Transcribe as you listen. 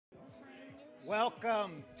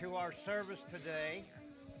Welcome to our service today.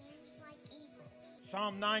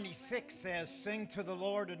 Psalm 96 says, "Sing to the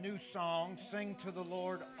Lord a new song, sing to the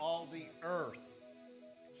Lord all the earth.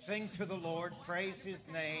 Sing to the Lord, praise his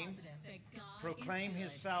name, proclaim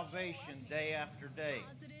his salvation day after day.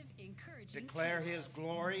 Declare his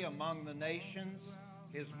glory among the nations,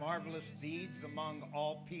 his marvelous deeds among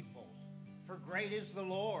all peoples. For great is the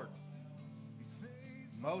Lord,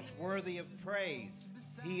 most worthy of praise.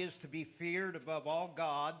 He is to be feared above all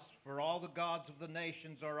gods, for all the gods of the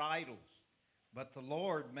nations are idols. But the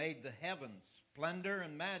Lord made the heavens. Splendor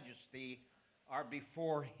and majesty are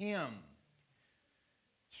before him.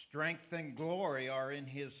 Strength and glory are in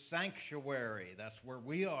his sanctuary." That's where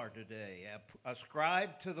we are today.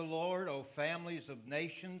 "Ascribe to the Lord, O families of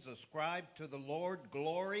nations. Ascribe to the Lord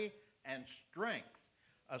glory and strength.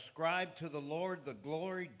 Ascribe to the Lord the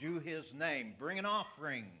glory due his name. Bring an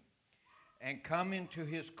offering and come into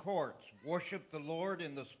his courts. Worship the Lord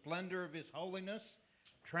in the splendor of his holiness.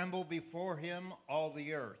 Tremble before him, all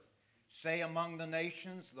the earth. Say among the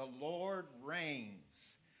nations, the Lord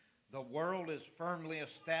reigns. The world is firmly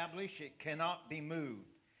established, it cannot be moved.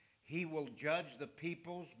 He will judge the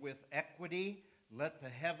peoples with equity. Let the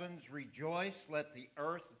heavens rejoice, let the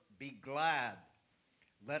earth be glad.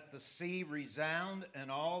 Let the sea resound and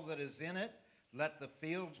all that is in it. Let the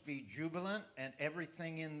fields be jubilant and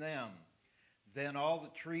everything in them. Then all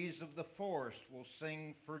the trees of the forest will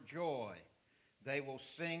sing for joy. They will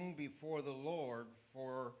sing before the Lord,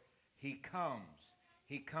 for he comes.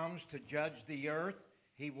 He comes to judge the earth.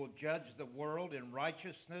 He will judge the world in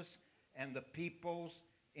righteousness and the peoples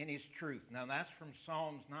in his truth." Now that's from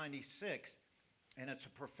Psalms 96, and it's a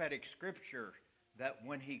prophetic scripture that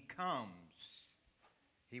when he comes,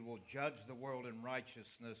 he will judge the world in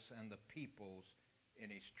righteousness and the peoples in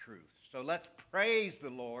his truth. So let's praise the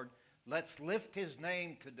Lord. Let's lift his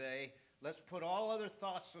name today. Let's put all other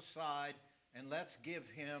thoughts aside, and let's give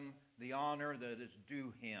him the honor that is due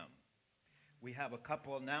him. We have a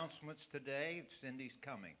couple announcements today. Cindy's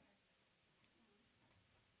coming.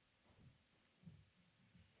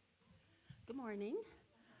 Good morning.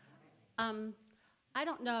 I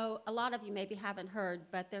don't know, a lot of you maybe haven't heard,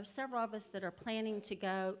 but there's several of us that are planning to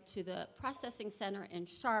go to the processing center in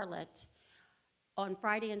Charlotte on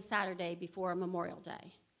Friday and Saturday before Memorial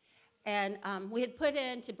Day. And we had put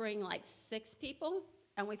in to bring like 6 people,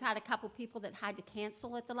 and we've had a couple people that had to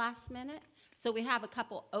cancel at the last minute. So we have a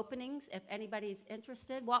couple openings if anybody's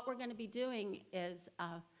interested. What we're going to be doing is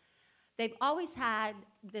they've always had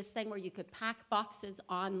this thing where you could pack boxes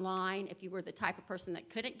online if you were the type of person that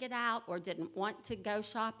couldn't get out or didn't want to go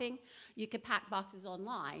shopping. You could pack boxes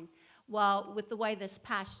online. Well, with the way this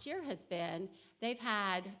past year has been, they've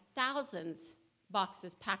had thousands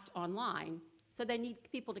boxes packed online. So they need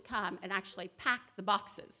people to come and actually pack the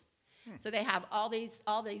boxes. So they have all these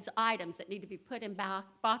items that need to be put in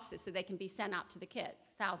boxes so they can be sent out to the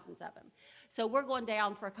kids, thousands of them. So we're going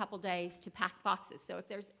down for a couple days to pack boxes. So if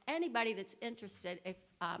there's anybody that's interested,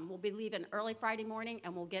 we'll be leaving early Friday morning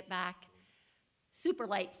and we'll get back super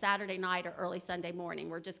late Saturday night or early Sunday morning.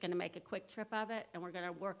 We're just going to make a quick trip of it, and we're going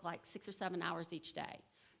to work like 6 or 7 hours each day.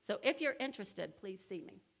 So if you're interested, please see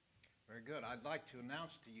me. Very good. I'd like to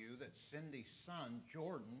announce to you that Cindy's son,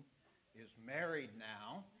 Jordan, is married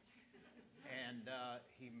now. And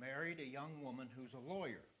he married a young woman who's a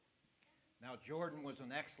lawyer. Now, Jordan was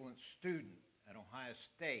an excellent student at Ohio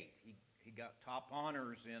State. He got top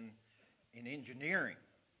honors in engineering.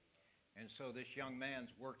 And so this young man's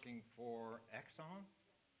working for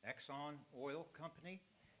Exxon Oil Company,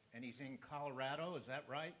 and he's in Colorado. Is that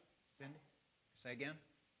right, Cindy? Say again?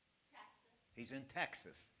 Texas. He's in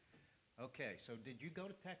Texas. Okay, so did you go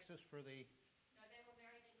to Texas for the... No, they were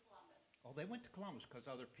married in Columbus. Oh, they went to Columbus because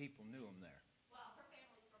other people knew him there. Well, her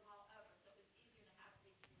family's from all over, so it was easier to have at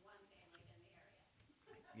least one family in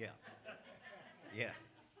the area.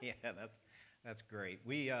 Yeah, that's great.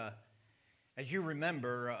 We, as you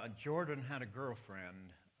remember, Jordan had a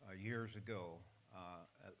girlfriend years ago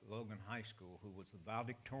at Logan High School who was the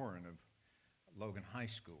valedictorian of Logan High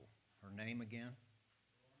School. Her name again?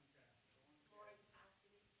 Lauren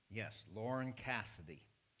Cassidy. Yes, Lauren Cassidy.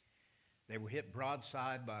 They were hit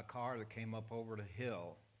broadside by a car that came up over the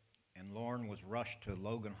hill, and Lauren was rushed to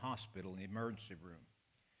Logan Hospital in the emergency room.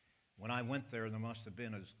 When I went there must have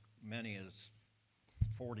been as many as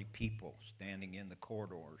 40 people standing in the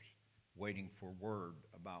corridors waiting for word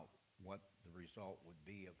about what the result would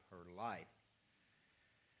be of her life.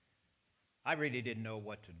 I really didn't know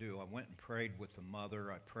what to do. I went and prayed with the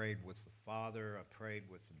mother. I prayed with the father. I prayed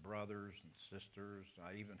with the brothers and sisters.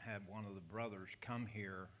 I even had one of the brothers come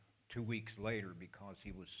here 2 weeks later because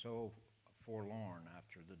he was so forlorn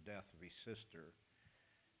after the death of his sister,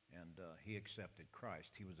 and he accepted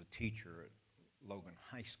Christ. He was a teacher at Logan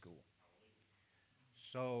High School.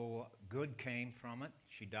 So good came from it.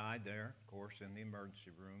 She died there, of course, in the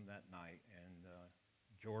emergency room that night. And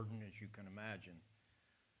Jordan, as you can imagine,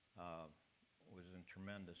 was in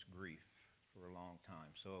tremendous grief for a long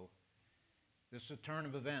time. So this is a turn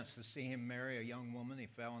of events to see him marry a young woman he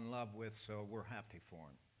fell in love with, so we're happy for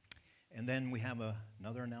him. And then we have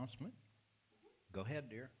another announcement. Go ahead,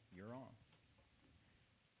 dear. You're on.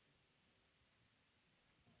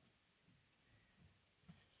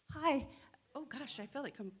 Hi. Oh gosh, I feel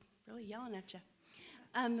like I'm really yelling at you.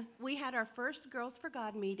 We had our first Girls for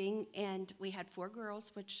God meeting, and we had 4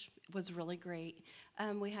 girls, which was really great.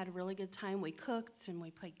 We had a really good time. We cooked and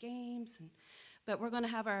we played games. But we're going to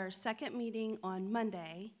have our second meeting on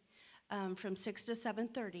Monday from 6 to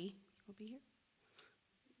 7:30. We'll be here.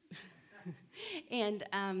 And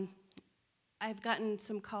I've gotten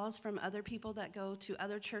some calls from other people that go to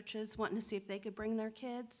other churches wanting to see if they could bring their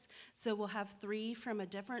kids. So we'll have 3 from a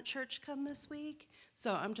different church come this week.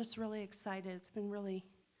 So I'm just really excited. It's been really,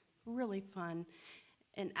 really fun.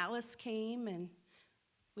 And Alice came and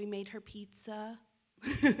we made her pizza.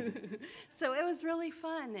 So it was really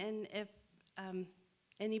fun. And if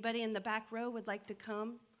anybody in the back row would like to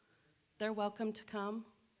come, they're welcome to come.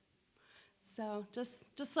 So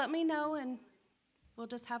just let me know and we'll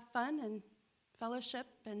just have fun and fellowship,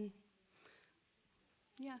 and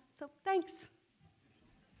yeah, so thanks.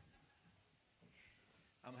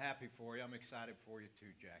 I'm happy for you. I'm excited for you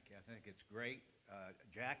too, Jackie. I think it's great.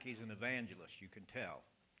 Jackie's an evangelist, you can tell.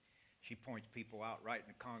 She points people out right in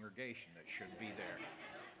the congregation that should be there.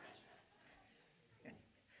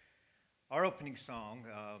 Our opening song,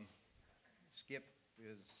 Skip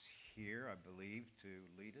is here, I believe, to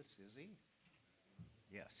lead us, is he?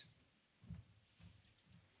 Yes.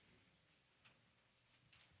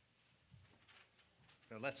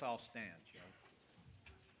 So let's all stand, shall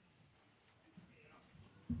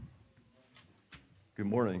we? Good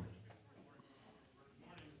morning.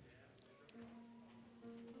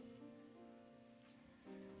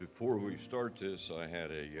 Before we start this, I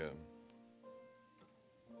had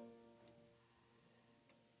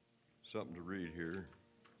something to read here.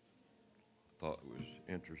 Thought it was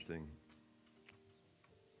interesting.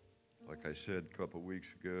 Like I said a couple weeks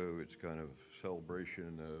ago, it's kind of a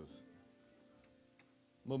celebration of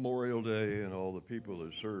Memorial Day and all the people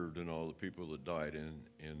that served and all the people that died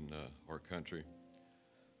in our country.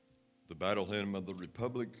 The Battle Hymn of the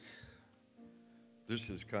Republic.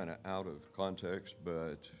 This is kind of out of context,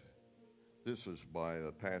 but this is by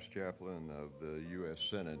a past chaplain of the U.S.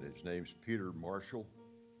 Senate. His name's Peter Marshall.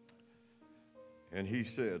 And he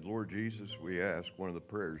said, Lord Jesus, we ask, one of the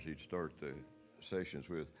prayers he'd start the sessions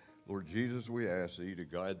with, Lord Jesus, we ask thee to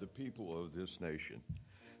guide the people of this nation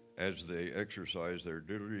as they exercise their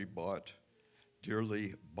dearly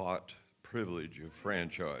bought privilege of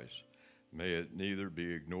franchise. May it neither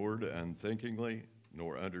be ignored unthinkingly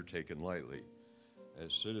nor undertaken lightly.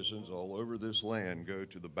 As citizens all over this land go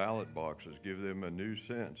to the ballot boxes, give them a new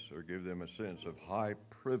sense, or give them a sense of high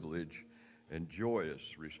privilege and joyous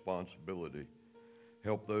responsibility.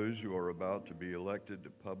 Help those who are about to be elected to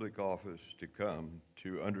public office to come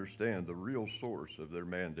to understand the real source of their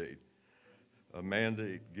mandate. A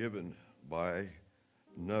mandate given by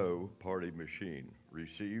no party machine,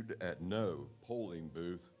 received at no polling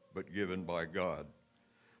booth, but given by God.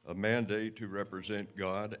 A mandate to represent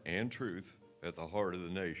God and truth at the heart of the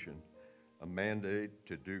nation. A mandate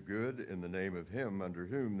to do good in the name of Him under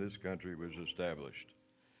whom this country was established.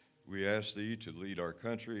 We ask Thee to lead our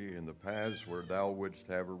country in the paths where Thou wouldst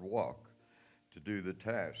have her walk, to do the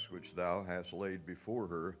tasks which Thou hast laid before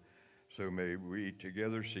her. So may we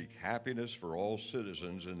together seek happiness for all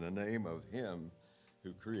citizens in the name of Him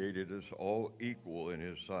who created us all equal in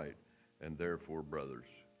His sight, and therefore brothers.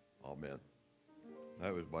 Amen.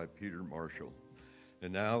 That was by Peter Marshall.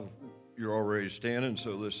 And now you're already standing,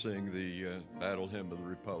 so let's sing the Battle Hymn of the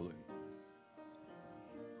Republic.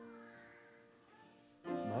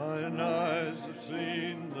 Mine eyes have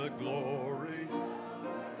seen the glory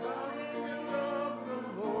coming of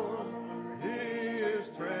the Lord. He is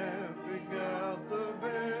tramping out the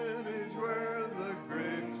vintage where the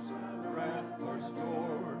grapes of wrath are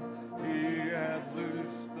stored. He hath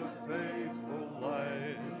loosed the faithful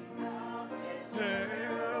light.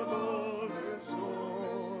 Devils with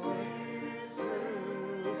sword.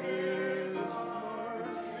 Truth is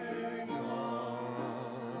marching on.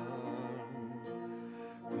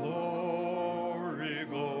 Glory,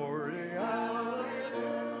 glory,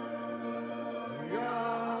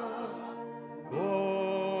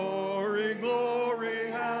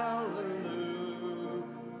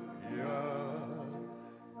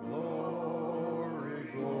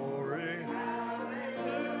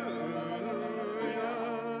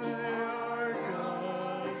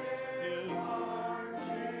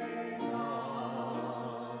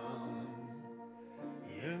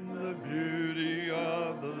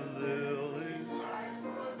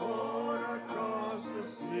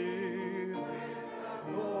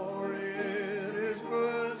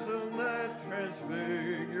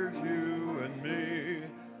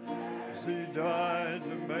 died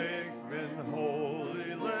to make men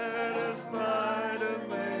holy. Let us die to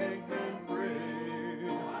make men free.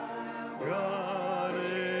 God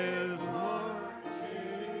is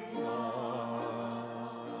marching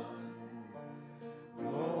on.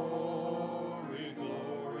 Glory,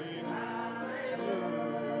 glory, hallelujah.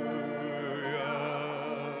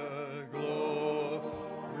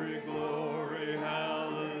 Glory, glory,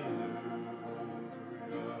 hallelujah.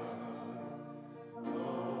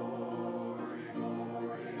 Glory,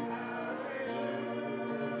 glory, hallelujah.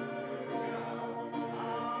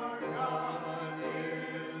 God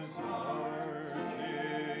is marching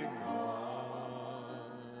on.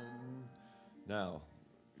 Now,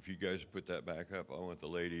 if you guys put that back up, I want the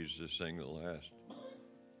ladies to sing the last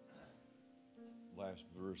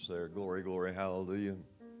verse there. Glory, glory, hallelujah.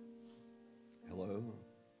 Hello?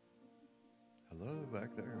 Hello,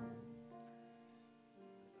 back there.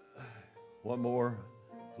 One more,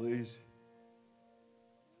 please.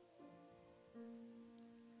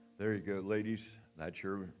 There you go, ladies. That's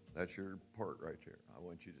your part right there. I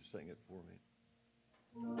want you to sing it for me.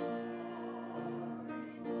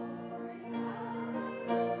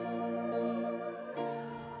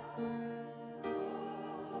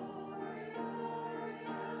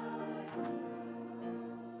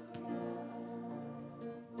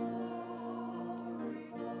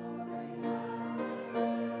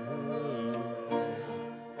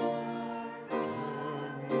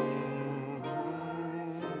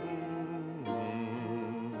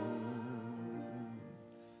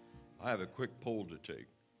 I have a quick poll to take.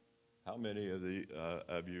 How many of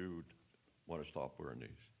you want to stop wearing these?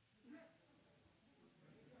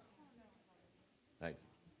 Thank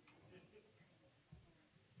you.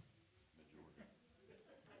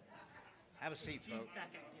 Have a seat, June folks.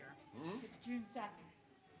 2nd, dear. It's June 2nd.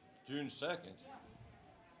 June 2nd.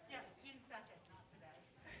 Yes, June 2nd, not today.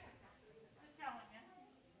 Just telling you.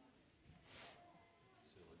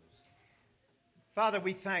 Father,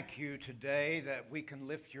 we thank you today that we can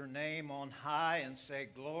lift your name on high and say,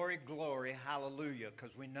 glory, glory, hallelujah,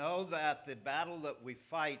 because we know that the battle that we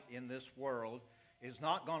fight in this world is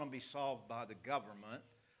not going to be solved by the government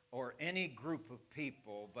or any group of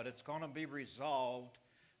people, but it's going to be resolved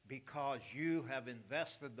because you have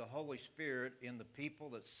invested the Holy Spirit in the people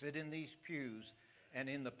that sit in these pews and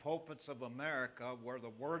in the pulpits of America, where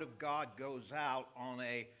the Word of God goes out on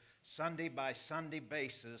a Sunday by Sunday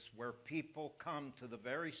basis, where people come to the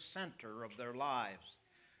very center of their lives,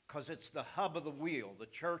 because it's the hub of the wheel. The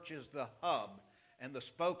church is the hub, and the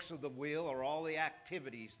spokes of the wheel are all the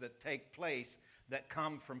activities that take place that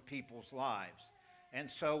come from people's lives. And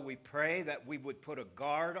so we pray that we would put a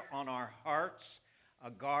guard on our hearts,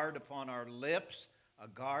 a guard upon our lips, a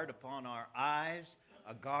guard upon our eyes,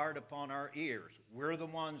 a guard upon our ears. We're the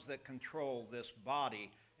ones that control this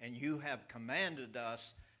body, and you have commanded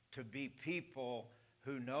us to be people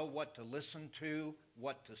who know what to listen to,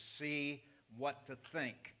 what to see, what to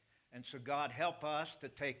think. And so God, help us to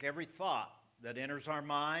take every thought that enters our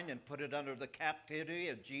mind and put it under the captivity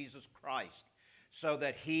of Jesus Christ, so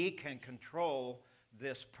that he can control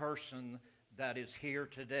this person that is here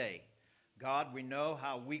today. God, we know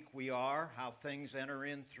how weak we are, how things enter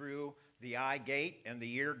in through the eye gate and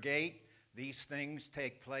the ear gate. These things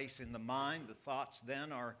take place in the mind. The thoughts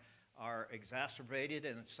then are exacerbated,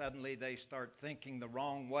 and suddenly they start thinking the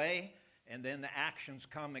wrong way, and then the actions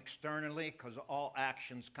come externally, because all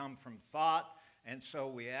actions come from thought. And so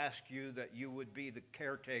we ask you that you would be the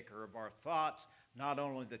caretaker of our thoughts, not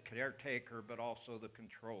only the caretaker, but also the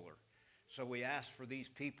controller. So we ask for these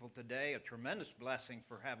people today a tremendous blessing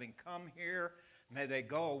for having come here. May they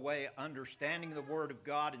go away understanding the Word of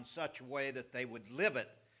God in such a way that they would live it.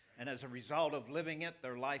 And as a result of living it,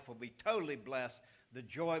 their life will be totally blessed. The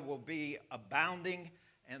joy will be abounding,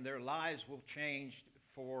 and their lives will change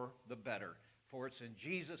for the better. For it's in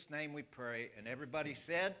Jesus' name we pray. And everybody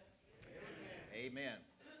said, Amen. Amen.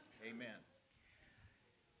 Amen.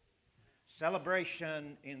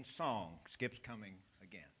 Celebration in song. Skip's coming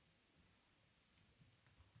again.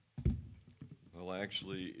 Well,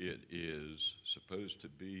 actually, it is supposed to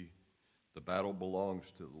be The Battle Belongs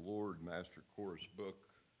to the Lord, Master Chorus Book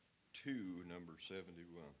 2, number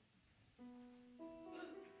 71.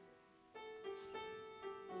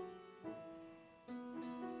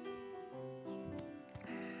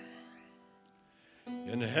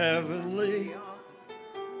 In heavenly,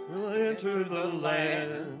 we'll enter the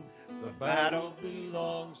land. The battle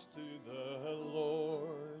belongs to the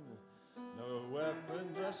Lord. No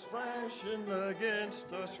weapon that's fashioned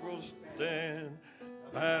against us will stand.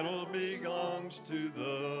 Battle belongs to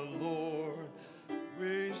the Lord.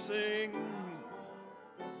 We sing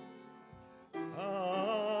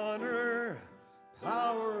honor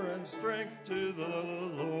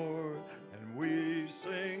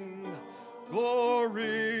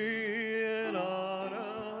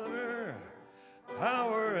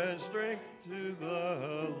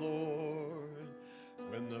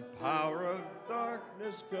the power of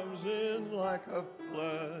darkness comes in like a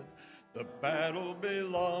flood, the battle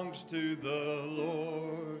belongs to the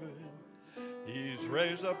Lord. He's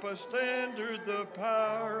raised up a standard, the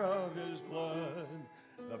power of his blood.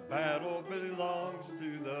 The battle belongs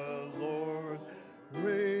to the Lord.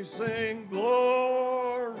 We sing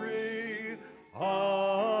glory,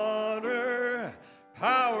 honor,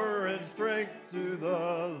 power and strength to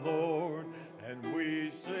the Lord. And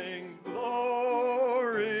we sing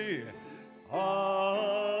glory,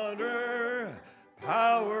 honor,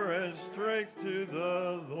 power and strength to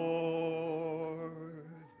the Lord.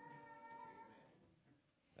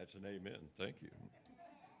 That's an amen. Thank you.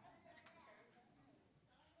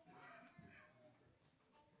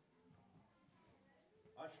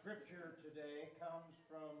 Our scripture today comes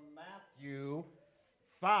from Matthew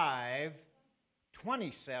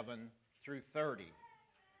 5:27 through 30.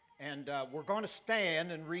 And we're going to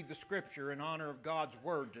stand and read the scripture in honor of God's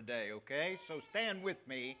word today, okay? So stand with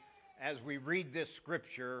me as we read this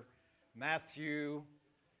scripture, Matthew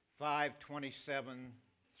 5:27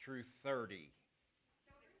 through 30.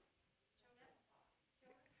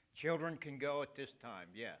 Children can go at this time,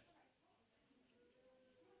 yes.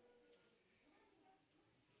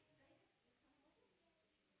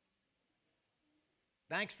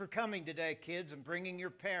 Thanks for coming today, kids, and bringing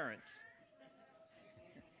your parents.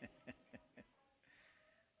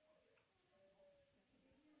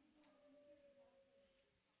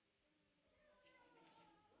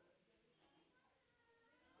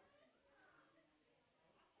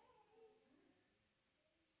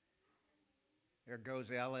 There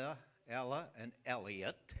goes Ella and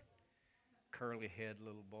Elliot, curly head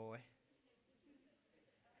little boy.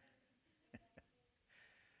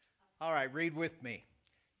 All right, read with me.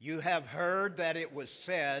 You have heard that it was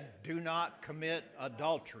said, do not commit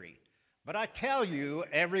adultery. But I tell you,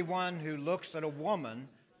 everyone who looks at a woman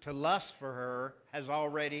to lust for her has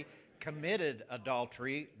already committed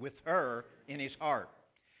adultery with her in his heart.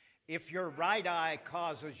 If your right eye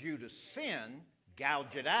causes you to sin,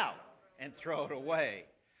 gouge it out and throw it away.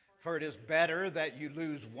 For it is better that you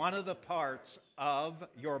lose one of the parts of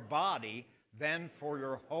your body than for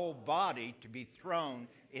your whole body to be thrown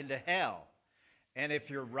into hell. And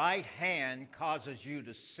if your right hand causes you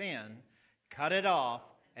to sin, cut it off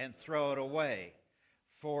and throw it away.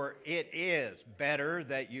 For it is better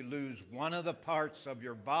that you lose one of the parts of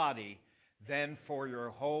your body than for your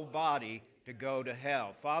whole body to go to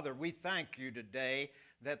hell. Father, we thank you today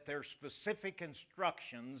that there's specific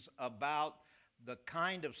instructions about the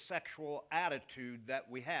kind of sexual attitude that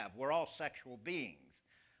we have. We're all sexual beings,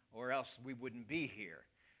 or else we wouldn't be here.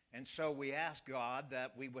 And so we ask God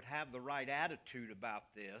that we would have the right attitude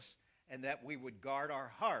about this and that we would guard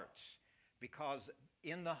our hearts, because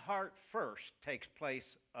in the heart first takes place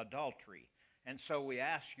adultery. And so we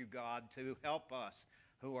ask you, God, to help us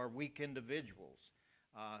who are weak individuals,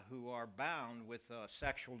 who are bound with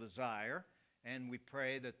sexual desire, and we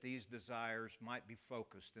pray that these desires might be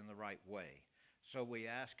focused in the right way. So we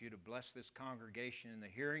ask you to bless this congregation in the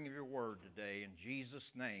hearing of your word today in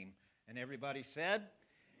Jesus' name. And everybody said,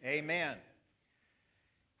 amen.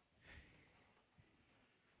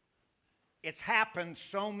 It's happened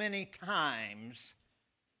so many times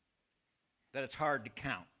that it's hard to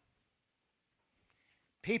count.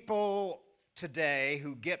 People today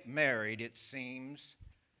who get married, it seems,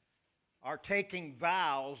 are taking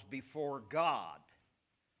vows before God.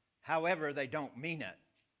 However, they don't mean it.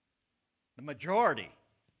 The majority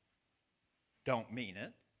don't mean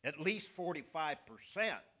it. At least 45%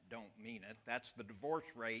 don't mean it. That's the divorce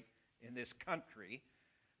rate in this country.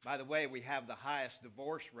 By the way, we have the highest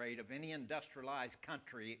divorce rate of any industrialized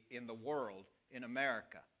country in the world in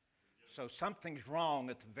America. So something's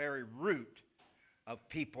wrong at the very root of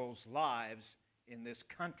people's lives in this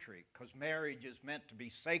country, because marriage is meant to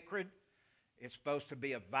be sacred. It's supposed to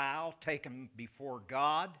be a vow taken before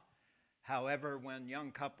God. However, when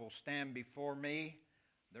young couples stand before me,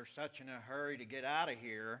 they're such in a hurry to get out of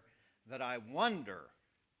here that I wonder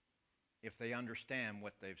if they understand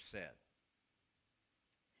what they've said.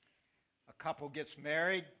 A couple gets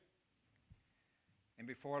married, and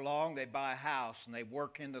before long they buy a house and they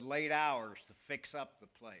work into late hours to fix up the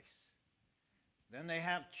place. Then they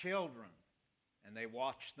have children and they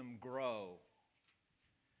watch them grow.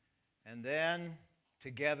 And then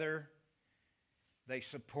together they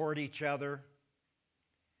support each other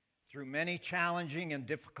through many challenging and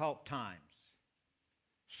difficult times.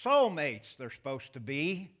 Soulmates they're supposed to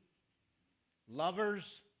be,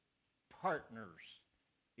 lovers, partners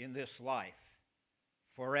in this life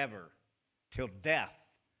forever, till death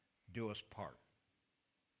do us part.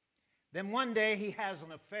 Then one day he has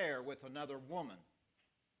an affair with another woman,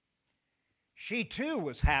 She too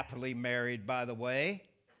was happily married, by the way.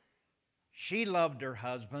 She loved her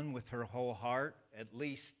husband with her whole heart, at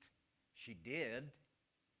least she did.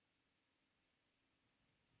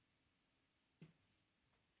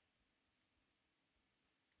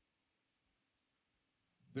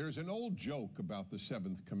 There's an old joke about the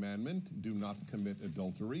seventh commandment, do not commit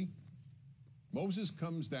adultery. Moses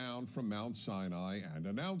comes down from Mount Sinai and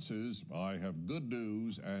announces, I have good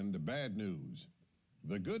news and bad news.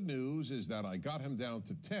 The good news is that I got him down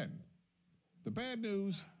to 10. The bad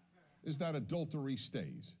news is that adultery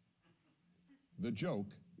stays. The joke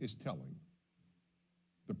is telling.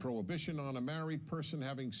 The prohibition on a married person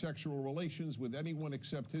having sexual relations with anyone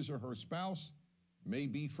except his or her spouse may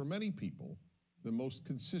be, for many people, the most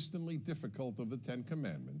consistently difficult of the 10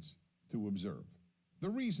 Commandments to observe. The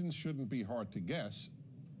reasons shouldn't be hard to guess.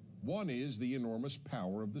 One is the enormous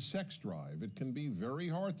power of the sex drive. It can be very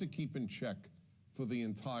hard to keep in check for the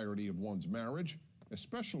entirety of one's marriage,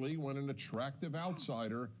 especially when an attractive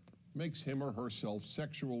outsider makes him or herself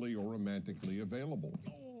sexually or romantically available.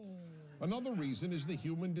 Another reason is the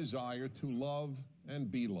human desire to love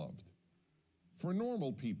and be loved. For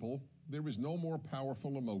normal people, there is no more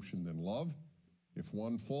powerful emotion than love. If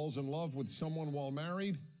one falls in love with someone while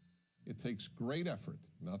married, it takes great effort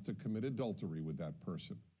not to commit adultery with that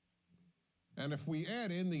person. And if we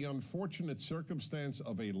add in the unfortunate circumstance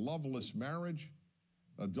of a loveless marriage,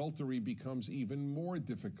 adultery becomes even more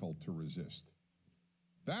difficult to resist.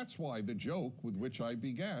 That's why the joke with which I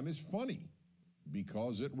began is funny,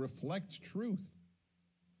 because it reflects truth.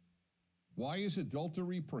 Why is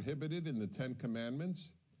adultery prohibited in the 10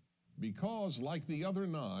 Commandments? Because, like the other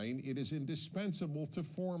 9, it is indispensable to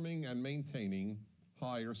forming and maintaining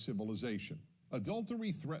higher civilization.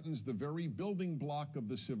 Adultery threatens the very building block of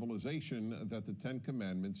the civilization that the 10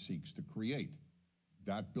 Commandments seeks to create.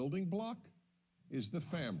 That building block is the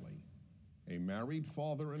family, a married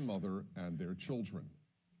father and mother and their children.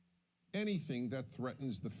 Anything that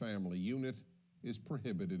threatens the family unit is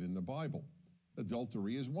prohibited in the Bible.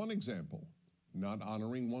 Adultery is one example. Not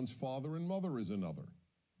honoring one's father and mother is another.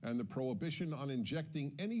 And the prohibition on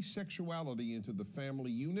injecting any sexuality into the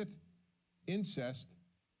family unit, incest,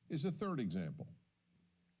 is a third example.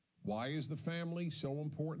 Why is the family so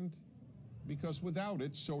important? Because without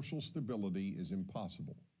it, social stability is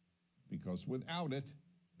impossible. Because without it,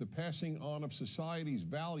 the passing on of society's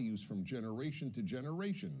values from generation to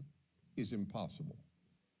generation is impossible.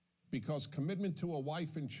 Because commitment to a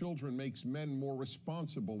wife and children makes men more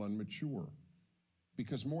responsible and mature.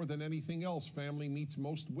 Because more than anything else, family meets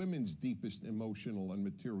most women's deepest emotional and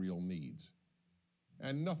material needs.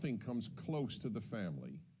 And nothing comes close to the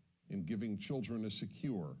family in giving children a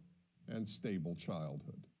secure and stable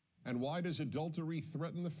childhood. And why does adultery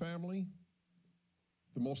threaten the family?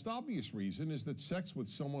 The most obvious reason is that sex with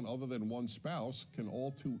someone other than one spouse can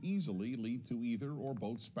all too easily lead to either or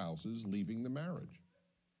both spouses leaving the marriage.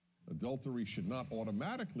 Adultery should not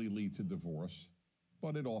automatically lead to divorce,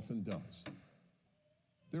 but it often does.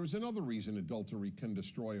 There is another reason adultery can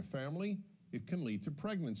destroy a family. It can lead to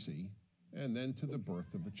pregnancy and then to the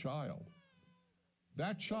birth of a child.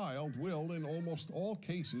 That child will, in almost all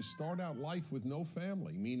cases, start out life with no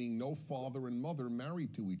family, meaning no father and mother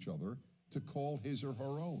married to each other to call his or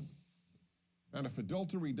her own. And if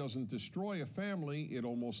adultery doesn't destroy a family, it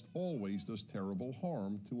almost always does terrible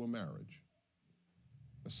harm to a marriage.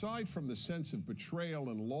 Aside from the sense of betrayal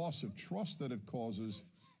and loss of trust that it causes,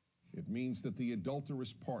 it means that the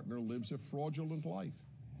adulterous partner lives a fraudulent life.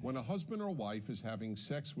 When a husband or wife is having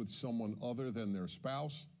sex with someone other than their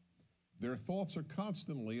spouse, their thoughts are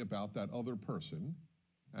constantly about that other person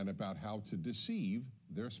and about how to deceive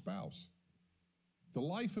their spouse. The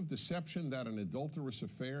life of deception that an adulterous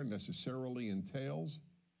affair necessarily entails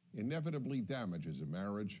inevitably damages a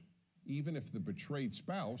marriage, even if the betrayed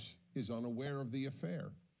spouse is unaware of the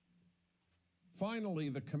affair. Finally,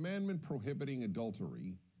 the commandment prohibiting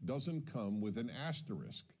adultery doesn't come with an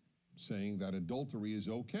asterisk saying that adultery is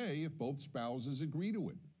okay if both spouses agree to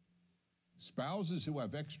it. Spouses who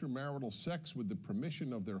have extramarital sex with the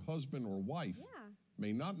permission of their husband or wife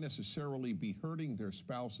may not necessarily be hurting their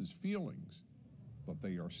spouse's feelings, but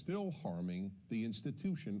they are still harming the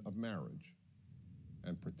institution of marriage.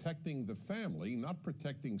 And protecting the family, not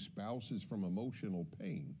protecting spouses from emotional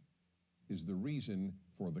pain, is the reason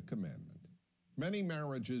for the commandment. Many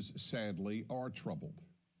marriages, sadly, are troubled,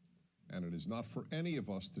 and it is not for any of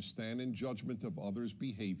us to stand in judgment of others'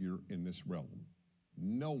 behavior in this realm.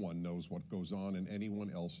 No one knows what goes on in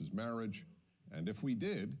anyone else's marriage, and if we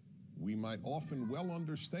did, we might often well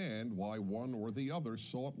understand why one or the other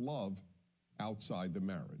sought love outside the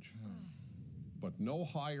marriage. But no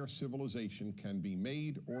higher civilization can be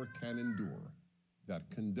made or can endure that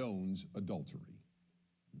condones adultery.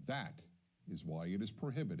 That is why it is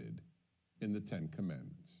prohibited in the Ten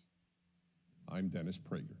Commandments. I'm Dennis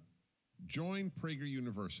Prager. Join Prager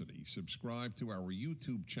University, subscribe to our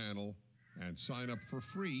YouTube channel, and sign up for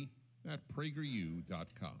free at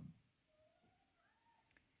prageru.com.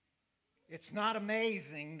 It's not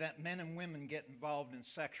amazing that men and women get involved in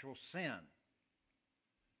sexual sin.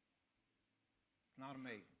 It's not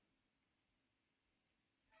amazing.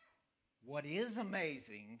 What is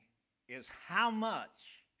amazing is how much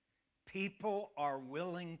people are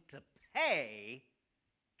willing to pay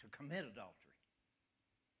to commit adultery.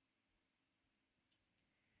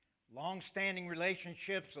 Long-standing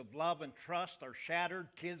relationships of love and trust are shattered.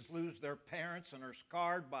 Kids lose their parents and are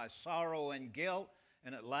scarred by sorrow and guilt,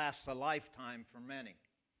 and it lasts a lifetime for many.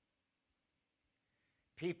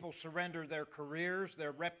 People surrender their careers,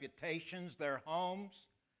 their reputations, their homes,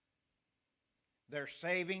 their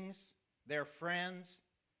savings, their friends,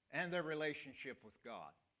 and their relationship with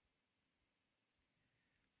God.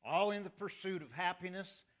 All in the pursuit of happiness,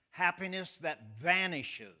 happiness that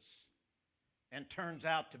vanishes and turns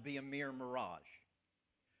out to be a mere mirage.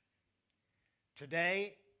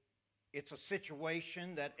 Today, it's a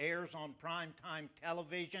situation that airs on primetime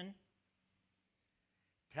television.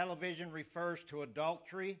 Television refers to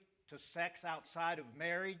adultery, to sex outside of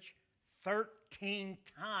marriage, 13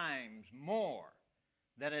 times more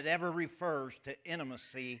than it ever refers to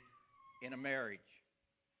intimacy in a marriage.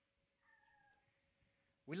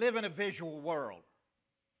 We live in a visual world.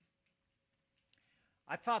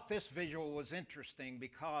 I thought this visual was interesting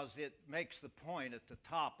because it makes the point at the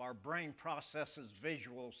top. Our brain processes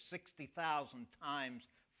visuals 60,000 times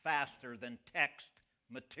faster than text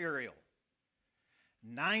material.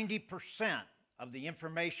 90% of the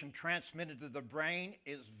information transmitted to the brain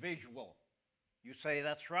is visual. You say,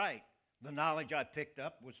 that's right. The knowledge I picked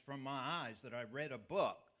up was from my eyes, that I read a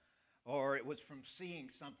book, or it was from seeing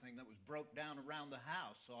something that was broke down around the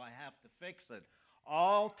house, so I have to fix it.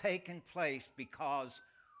 All taken place because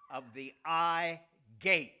of the eye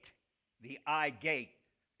gate. The eye gate.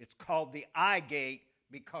 It's called the eye gate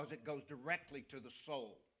because it goes directly to the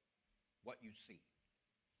soul, what you see.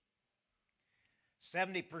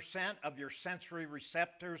 70% of your sensory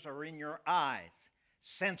receptors are in your eyes.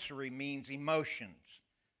 Sensory means emotions.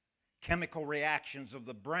 Chemical reactions of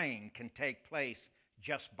the brain can take place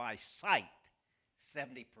just by sight.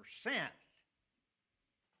 70%.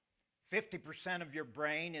 50% of your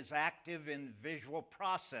brain is active in visual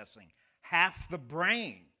processing. Half the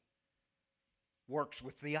brain works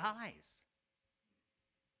with the eyes.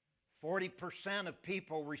 40% of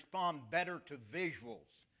people respond better to visuals.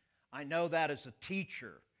 I know that as a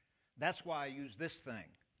teacher. That's why I use this thing,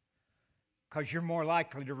 because you're more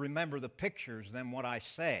likely to remember the pictures than what I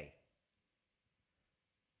say,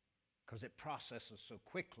 because it processes so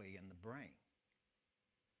quickly in the brain.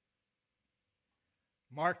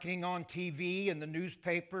 Marketing on TV and the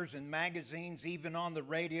newspapers and magazines, even on the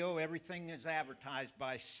radio, everything is advertised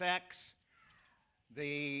by sex.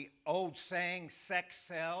 The old saying, sex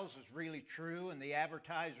sells, is really true, and the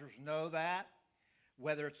advertisers know that.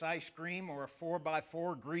 Whether it's ice cream or a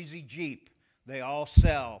 4x4 greasy Jeep, they all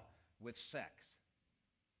sell with sex.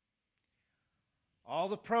 All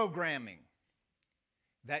the programming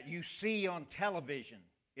that you see on television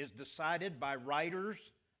is decided by writers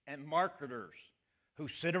and marketers who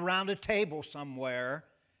sit around a table somewhere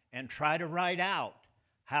and try to write out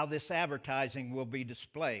how this advertising will be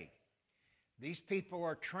displayed. These people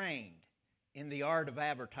are trained in the art of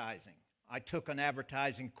advertising. I took an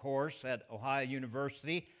advertising course at Ohio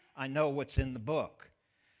University. I know what's in the book.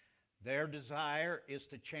 Their desire is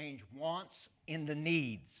to change wants into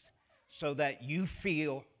needs so that you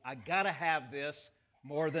feel, I gotta have this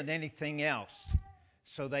more than anything else.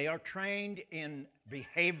 So they are trained in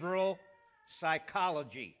behavioral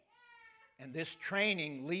psychology, and this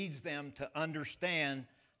training leads them to understand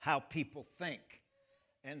how people think.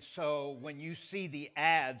 And so when you see the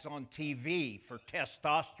ads on TV for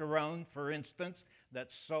testosterone, for instance,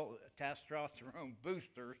 that's sold, testosterone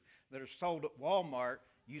boosters that are sold at Walmart,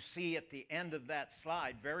 you see at the end of that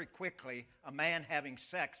slide very quickly a man having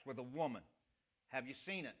sex with a woman. Have you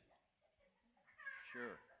seen it?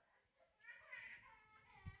 Sure.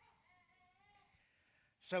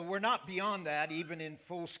 So we're not beyond that, even in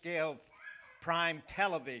full-scale prime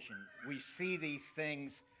television. We see these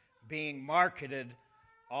things being marketed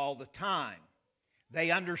all the time. They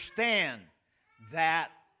understand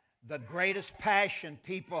that the greatest passion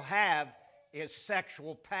people have is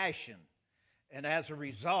sexual passion. And as a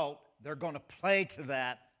result, they're going to play to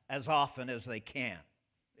that as often as they can.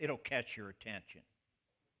 it'll catch your attention.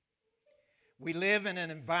 We live in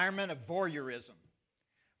an environment of voyeurism.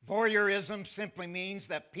 Voyeurism simply means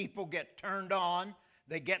that people get turned on,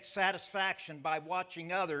 they get satisfaction by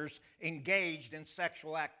watching others engaged in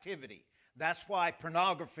sexual activity. That's why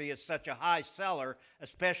pornography is such a high seller,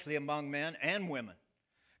 especially among men and women,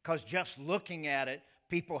 because just looking at it,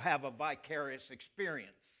 people have a vicarious experience.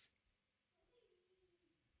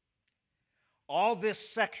 All this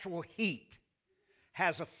sexual heat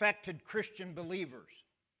has affected Christian believers.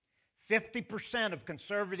 50% of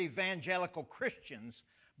conservative evangelical Christians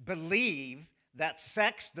believe that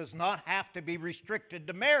sex does not have to be restricted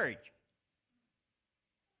to marriage.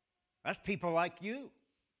 That's people like you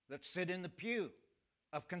that sit in the pew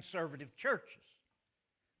of conservative churches.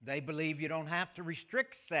 They believe you don't have to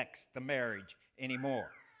restrict sex to marriage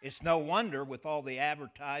anymore. It's no wonder with all the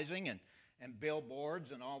advertising and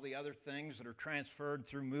billboards and all the other things that are transferred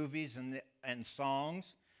through movies and songs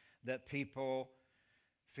that people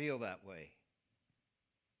feel that way.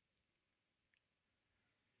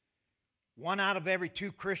 1 out of every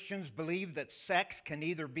 2 Christians believe that sex can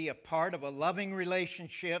either be a part of a loving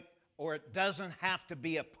relationship or it doesn't have to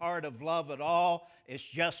be a part of love at all. It's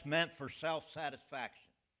just meant for self-satisfaction.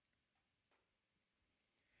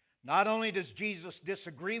 Not only does Jesus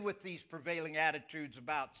disagree with these prevailing attitudes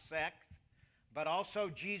about sex, but also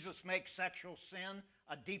Jesus makes sexual sin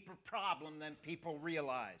a deeper problem than people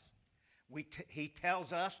realize. He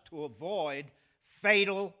tells us to avoid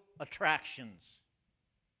fatal attractions.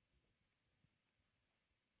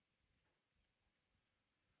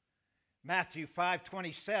 Matthew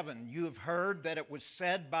 5:27, you have heard that it was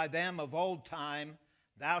said by them of old time,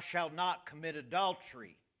 thou shalt not commit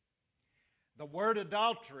adultery. The word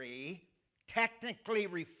adultery technically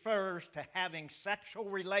refers to having sexual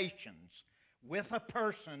relations with a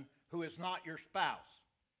person who is not your spouse.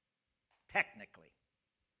 Technically.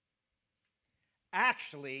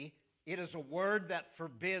 Actually, it is a word that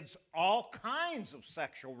forbids all kinds of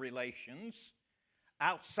sexual relations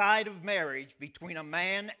outside of marriage between a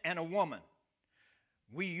man and a woman.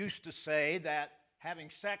 We used to say that having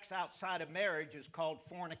sex outside of marriage is called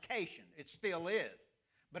fornication. It still is,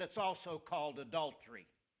 but it's also called adultery.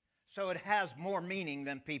 So it has more meaning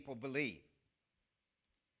than people believe.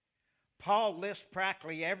 Paul lists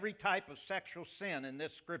practically every type of sexual sin in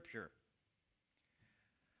this scripture.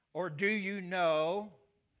 Or do you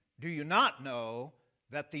not know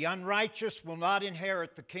that the unrighteous will not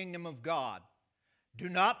inherit the kingdom of God? Do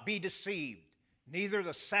not be deceived. Neither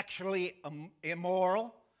the sexually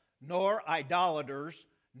immoral, nor idolaters,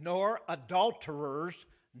 nor adulterers,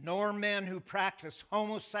 nor men who practice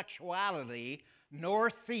homosexuality, nor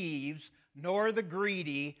thieves, nor the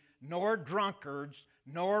greedy, nor drunkards,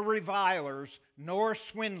 nor revilers, nor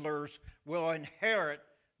swindlers will inherit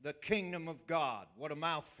the kingdom of God. What a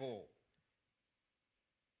mouthful.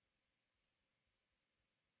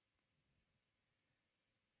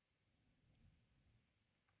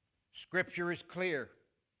 Scripture is clear.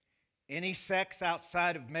 Any sex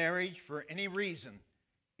outside of marriage for any reason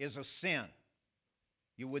is a sin.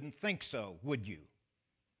 You wouldn't think so, would you?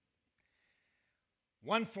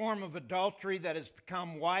 One form of adultery that has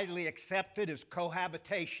become widely accepted is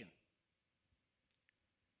cohabitation.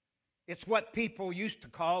 It's what people used to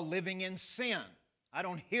call living in sin. I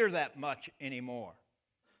don't hear that much anymore.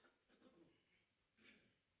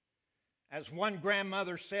 As one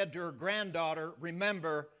grandmother said to her granddaughter,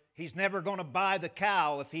 remember, he's never going to buy the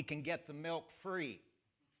cow if he can get the milk free.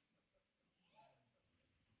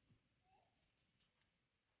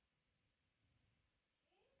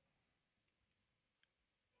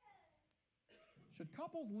 Should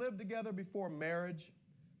couples live together before marriage?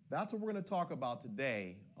 That's what we're going to talk about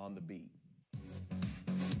today on The Beat.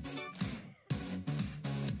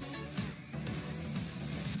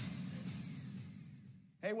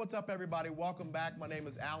 Hey, what's up, everybody? Welcome back. My name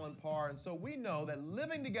is Alan Parr, and so we know that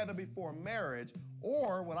living together before marriage,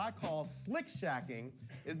 or what I call slick shacking,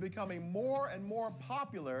 is becoming more and more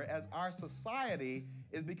popular as our society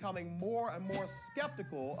is becoming more and more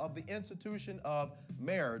skeptical of the institution of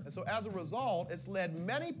marriage. And so as a result, it's led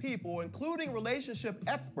many people, including relationship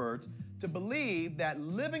experts, to believe that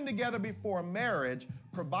living together before marriage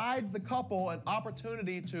provides the couple an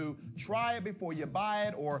opportunity to try it before you buy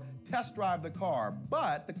it or test drive the car.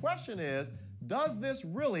 But the question is, does this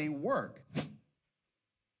really work?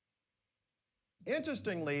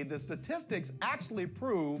 Interestingly, the statistics actually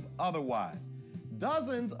prove otherwise.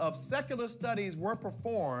 Dozens of secular studies were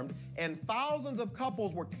performed and thousands of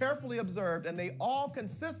couples were carefully observed, and they all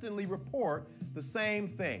consistently report the same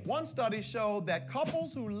thing. One study showed that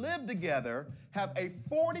couples who live together have a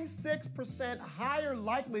 46% higher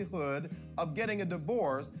likelihood of getting a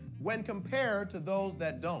divorce when compared to those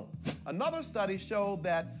that don't. Another study showed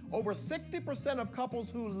that over 60% of couples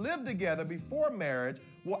who live together before marriage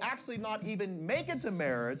will actually not even make it to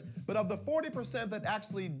marriage, but of the 40% that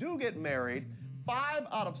actually do get married, 5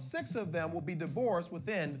 out of 6 of them will be divorced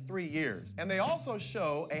within 3 years. And they also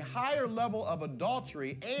show a higher level of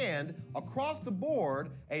adultery and, across the board,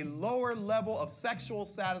 a lower level of sexual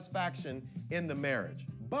satisfaction in the marriage.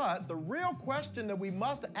 But the real question that we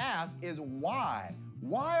must ask is why?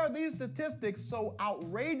 Why are these statistics so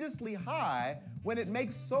outrageously high when it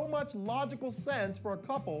makes so much logical sense for a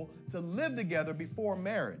couple to live together before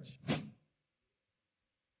marriage?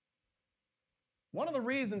 One of the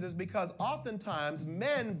reasons is because oftentimes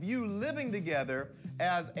men view living together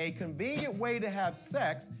as a convenient way to have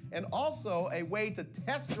sex and also a way to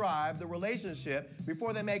test drive the relationship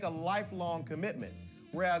before they make a lifelong commitment.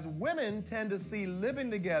 Whereas women tend to see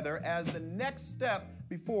living together as the next step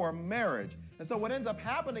before marriage. And so what ends up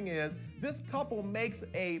happening is this couple makes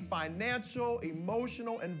a financial,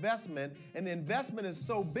 emotional investment, and the investment is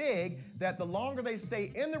so big that the longer they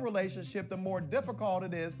stay in the relationship, the more difficult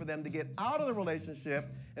it is for them to get out of the relationship.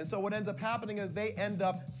 And so what ends up happening is they end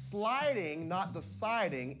up sliding, not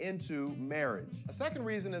deciding, into marriage. A second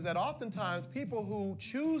reason is that oftentimes people who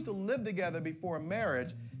choose to live together before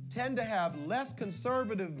marriage tend to have less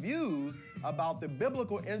conservative views about the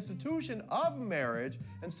biblical institution of marriage,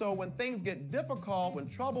 and so when things get difficult, when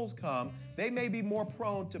troubles come, they may be more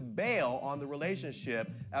prone to bail on the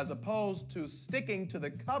relationship as opposed to sticking to the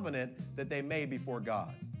covenant that they made before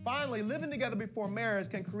God. Finally, living together before marriage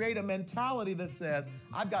can create a mentality that says,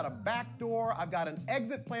 I've got a back door, I've got an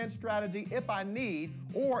exit plan strategy if I need,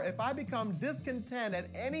 or if I become discontent at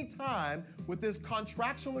any time with this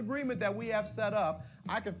contractual agreement that we have set up,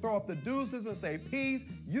 I can throw up the deuces and say, peace,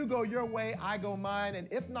 you go your way, I go mine, and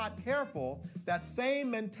if not careful, that same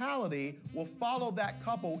mentality will follow that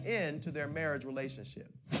couple into their marriage relationship.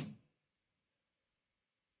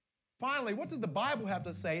 Finally, what does the Bible have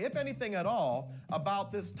to say, if anything at all,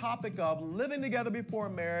 about this topic of living together before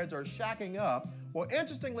marriage or shacking up? Well,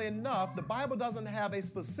 interestingly enough, the Bible doesn't have a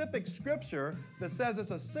specific scripture that says it's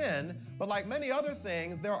a sin, but like many other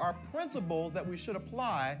things, there are principles that we should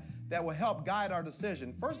apply that will help guide our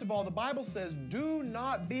decision. First of all, the Bible says, do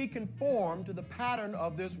not be conformed to the pattern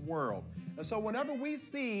of this world. And so whenever we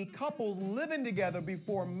see couples living together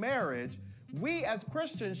before marriage, we as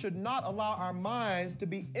Christians should not allow our minds to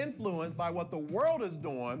be influenced by what the world is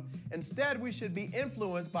doing. Instead, we should be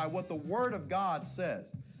influenced by what the Word of God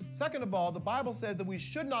says. Second of all, the Bible says that we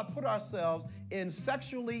should not put ourselves in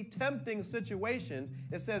sexually tempting situations.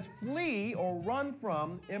 It says flee or run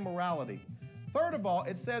from immorality. Third of all,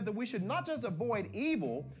 it says that we should not just avoid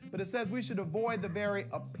evil, but it says we should avoid the very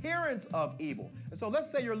appearance of evil. And so let's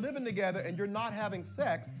say you're living together and you're not having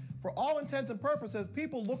sex. For all intents and purposes,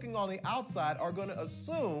 people looking on the outside are going to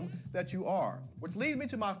assume that you are. Which leads me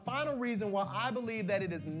to my final reason why I believe that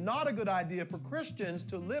it is not a good idea for Christians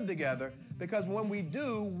to live together, because when we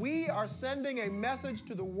do, we are sending a message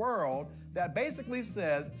to the world that basically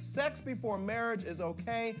says sex before marriage is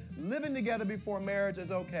okay, living together before marriage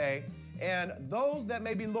is okay, and those that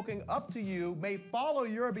may be looking up to you may follow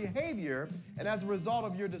your behavior, and as a result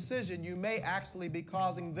of your decision, you may actually be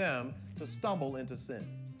causing them to stumble into sin.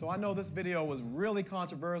 So I know this video was really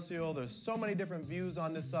controversial. There's so many different views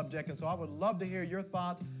on this subject, and so I would love to hear your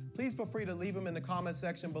thoughts. Please feel free to leave them in the comment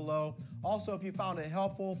section below. Also, if you found it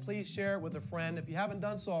helpful, please share it with a friend. If you haven't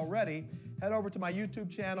done so already, head over to my YouTube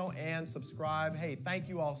channel and subscribe. Hey, thank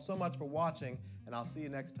you all so much for watching, and I'll see you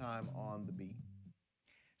next time on The Beat.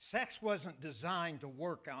 Sex wasn't designed to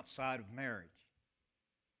work outside of marriage.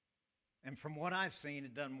 And from what I've seen,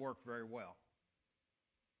 it doesn't work very well.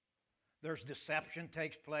 There's deception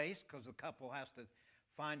takes place because the couple has to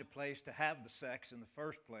find a place to have the sex in the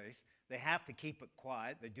first place. They have to keep it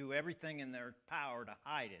quiet. They do everything in their power to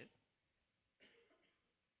hide it.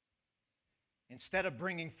 Instead of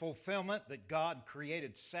bringing fulfillment that God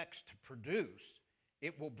created sex to produce,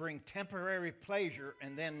 it will bring temporary pleasure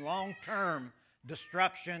and then long-term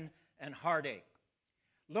destruction and heartache.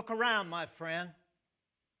 Look around, my friend.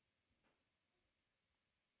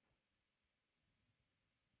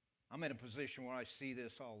 I'm in a position where I see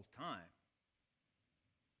this all the time.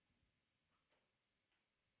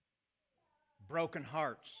 Broken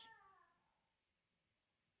hearts.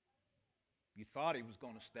 You thought he was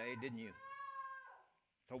going to stay, didn't you?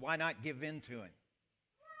 So why not give in to him?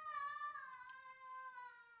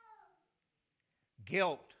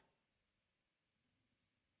 Guilt,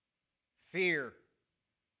 fear,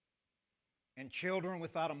 and children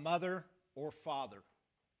without a mother or father.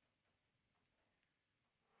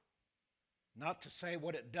 Not to say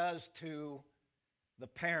what it does to the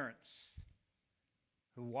parents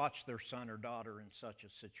who watch their son or daughter in such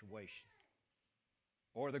a situation,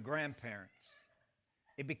 or the grandparents.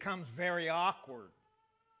 It becomes very awkward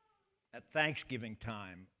at Thanksgiving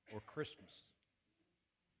time or Christmas.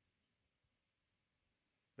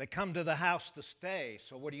 They come to the house to stay,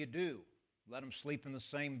 so what do? Let them sleep in the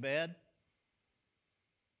same bed?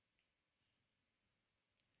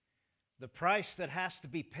 The price that has to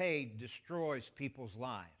be paid destroys people's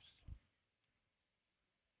lives.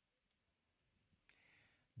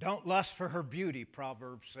 Don't lust for her beauty,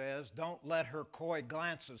 Proverbs says. Don't let her coy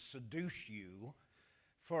glances seduce you,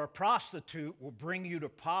 for a prostitute will bring you to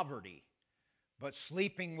poverty, but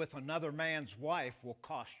sleeping with another man's wife will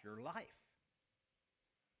cost your life.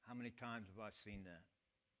 How many times have I seen that?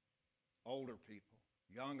 Older people,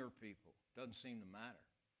 younger people, doesn't seem to matter.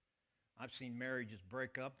 I've seen marriages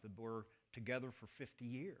break up that were together for 50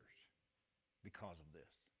 years because of this.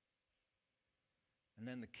 And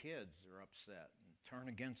then the kids are upset and turn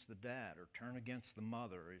against the dad or turn against the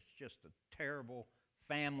mother. It's just a terrible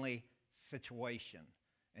family situation.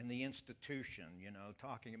 And the institution,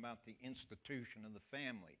 talking about the institution of the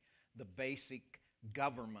family, the basic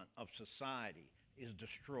government of society is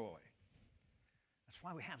destroyed. That's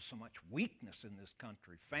why we have so much weakness in this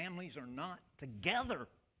country. Families are not together.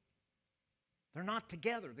 They're not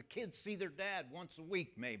together. The kids see their dad once a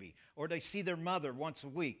week maybe, or they see their mother once a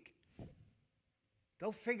week.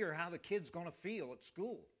 Go figure how the kid's going to feel at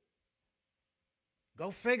school. Go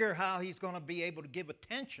figure how he's going to be able to give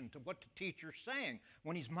attention to what the teacher's saying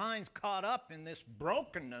when his mind's caught up in this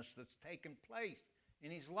brokenness that's taken place in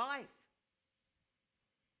his life.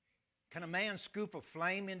 Can a man scoop a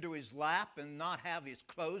flame into his lap and not have his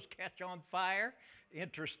clothes catch on fire?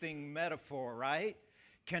 Interesting metaphor, right?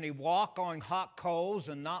 Can he walk on hot coals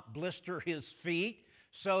and not blister his feet?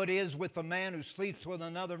 So it is with a man who sleeps with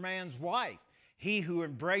another man's wife. He who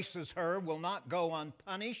embraces her will not go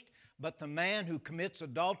unpunished, but the man who commits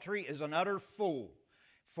adultery is an utter fool,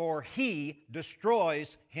 for he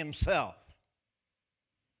destroys himself.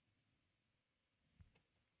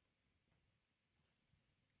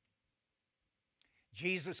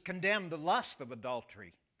 Jesus condemned the lust of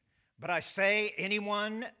adultery. But I say,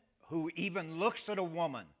 anyone who even looks at a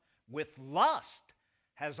woman with lust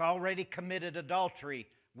has already committed adultery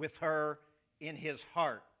with her in his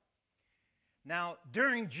heart. Now,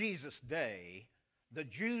 during Jesus' day, the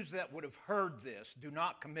Jews that would have heard this, do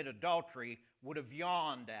not commit adultery, would have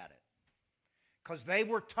yawned at it. Because they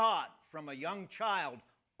were taught from a young child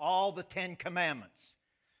all the 10 Commandments.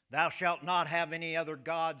 Thou shalt not have any other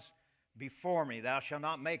gods before me. Thou shalt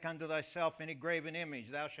not make unto thyself any graven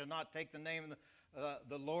image. Thou shalt not take the name of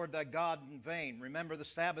the Lord thy God in vain. Remember the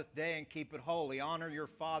Sabbath day and keep it holy. Honor your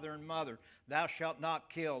father and mother. Thou shalt not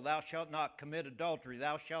kill. Thou shalt not commit adultery.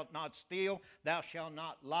 Thou shalt not steal. Thou shalt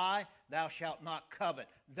not lie. Thou shalt not covet.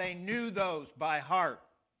 They knew those by heart.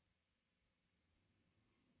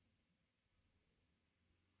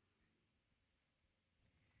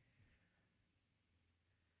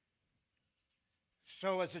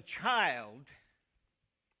 So as a child,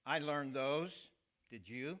 I learned those. Did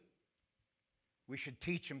you? We should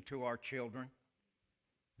teach them to our children.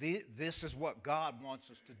 This is what God wants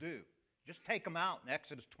us to do. Just take them out in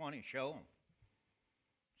Exodus 20, show them.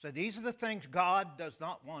 So these are the things God does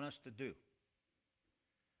not want us to do.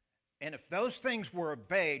 And if those things were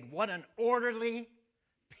obeyed, what an orderly,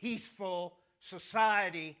 peaceful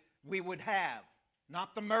society we would have.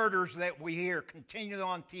 Not the murders that we hear continually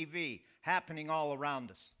on TV happening all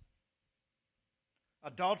around us.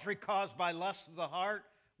 Adultery caused by lust of the heart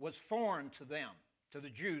was foreign to them, to the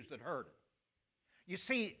Jews that heard it. You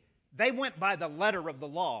see, they went by the letter of the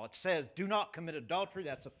law. It says, do not commit adultery.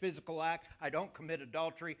 That's a physical act. I don't commit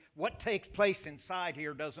adultery. What takes place inside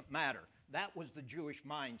here doesn't matter. That was the Jewish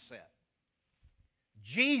mindset.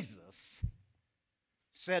 Jesus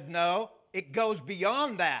said, no, it goes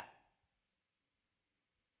beyond that.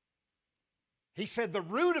 He said the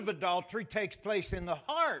root of adultery takes place in the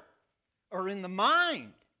heart or in the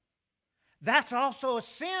mind. That's also a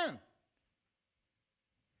sin.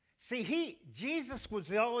 See, Jesus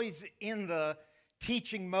was always in the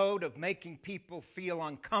teaching mode of making people feel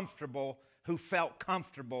uncomfortable who felt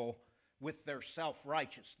comfortable with their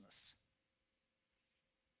self-righteousness.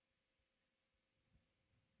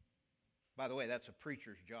 By the way, that's a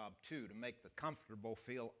preacher's job too, to make the comfortable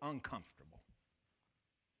feel uncomfortable.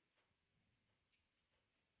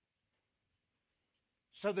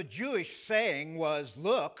 So the Jewish saying was,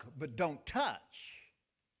 look, but don't touch.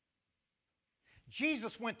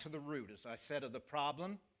 Jesus went to the root, as I said, of the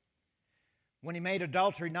problem. When he made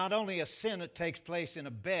adultery not only a sin that takes place in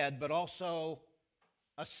a bed, but also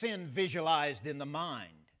a sin visualized in the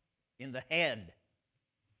mind, in the head.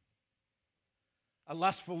 A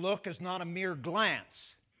lustful look is not a mere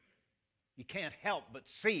glance. You can't help but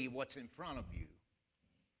see what's in front of you.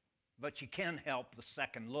 But you can help the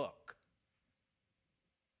second look.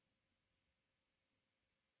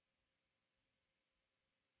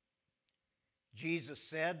 Jesus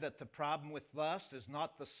said that the problem with lust is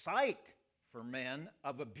not the sight for men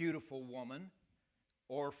of a beautiful woman,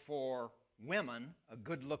 or for women a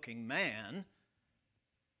good-looking man,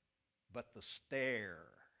 but the stare.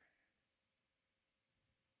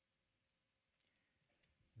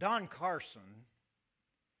 Don Carson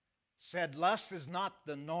said lust is not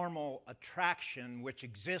the normal attraction which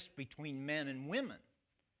exists between men and women.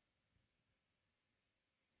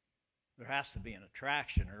 There has to be an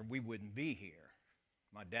attraction or we wouldn't be here.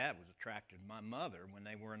 My dad was attracted to my mother when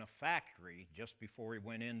they were in a factory just before he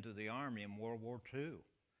went into the Army in World War II.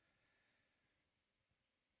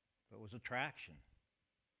 It was attraction.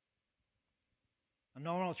 A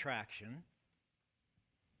normal attraction.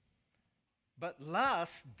 But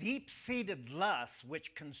lust, deep-seated lust,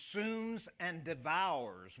 which consumes and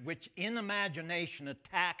devours, which in imagination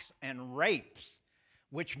attacks and rapes,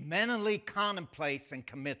 which mentally contemplates and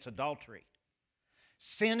commits adultery.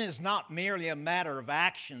 Sin is not merely a matter of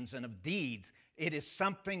actions and of deeds. It is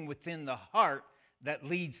something within the heart that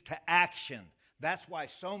leads to action. That's why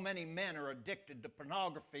so many men are addicted to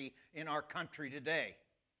pornography in our country today.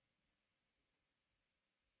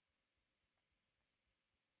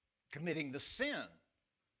 Committing the sin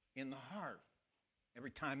in the heart every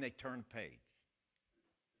time they turn a page.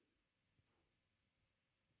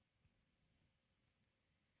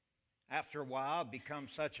 After a while, it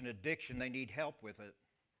becomes such an addiction, they need help with it.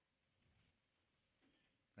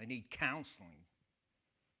 They need counseling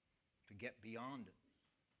to get beyond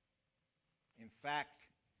it. In fact,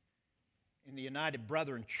 in the United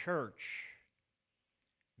Brethren Church,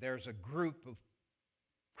 there's a group of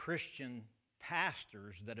Christian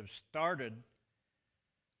pastors that have started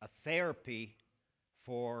a therapy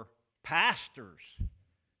for pastors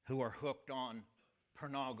who are hooked on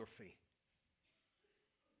pornography.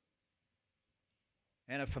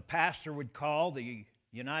 And if a pastor would call the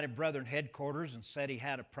United Brethren headquarters and said he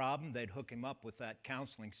had a problem, they'd hook him up with that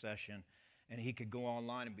counseling session, and he could go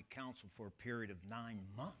online and be counseled for a period of 9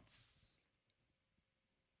 months.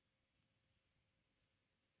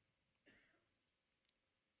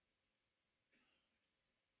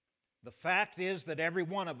 The fact is that every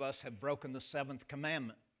one of us have broken the seventh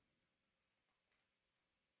commandment.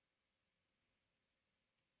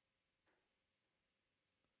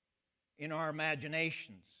 In our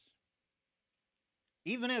imaginations,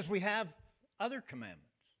 even as we have other commandments.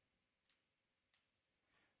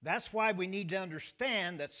 That's why we need to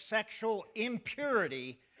understand that sexual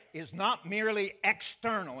impurity is not merely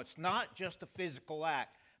external. It's not just a physical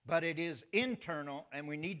act, but it is internal, and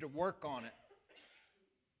we need to work on it.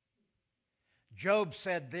 Job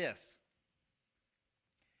said this: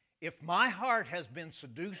 if my heart has been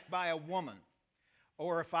seduced by a woman,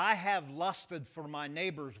 or if I have lusted for my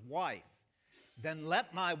neighbor's wife, then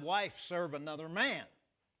let my wife serve another man.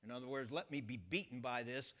 In other words, let me be beaten by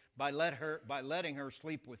this, by letting her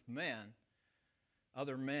sleep with men,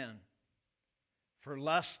 other men. For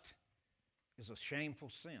lust is a shameful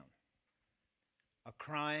sin, a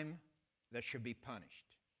crime that should be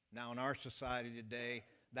punished. Now, in our society today,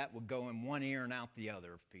 that would go in one ear and out the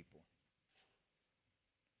other of people.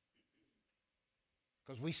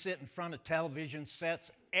 Because we sit in front of television sets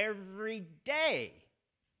every day.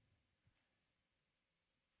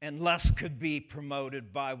 And lust could be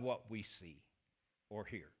promoted by what we see or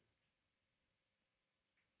hear.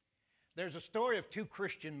 There's a story of two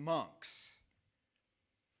Christian monks.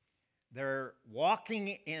 They're walking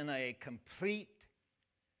in a complete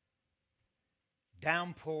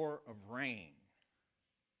downpour of rain.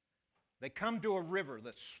 They come to a river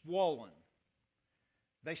that's swollen.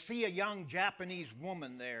 They see a young Japanese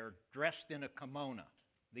woman there dressed in a kimono.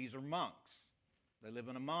 These are monks. They live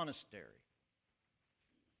in a monastery.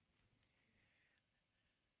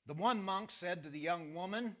 The one monk said to the young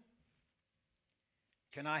woman,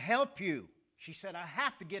 "Can I help you?" She said, "I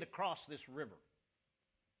have to get across this river,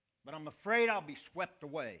 but I'm afraid I'll be swept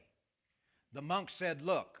away." The monk said,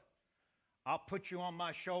 "Look, I'll put you on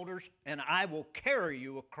my shoulders and I will carry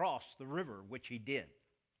you across the river," which he did.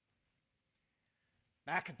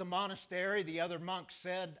 Back at the monastery, the other monk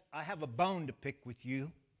said, "I have a bone to pick with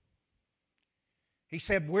you." He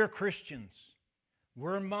said, "We're Christians.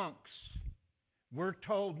 We're monks. We're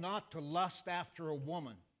told not to lust after a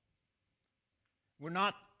woman.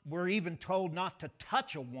 We're even told not to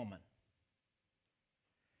touch a woman.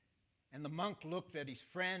 And the monk looked at his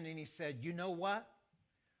friend and he said, "You know what?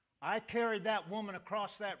 I carried that woman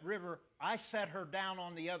across that river. I set her down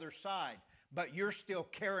on the other side, but you're still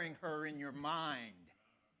carrying her in your mind."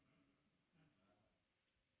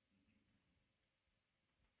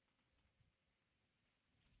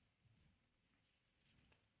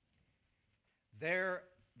 There,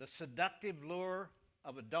 the seductive lure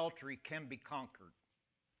of adultery can be conquered.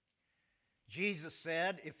 Jesus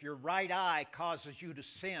said, if your right eye causes you to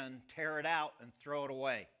sin, tear it out and throw it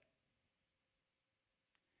away.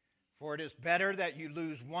 For it is better that you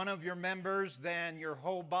lose one of your members than your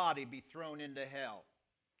whole body be thrown into hell.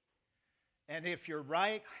 And if your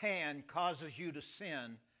right hand causes you to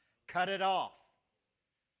sin, cut it off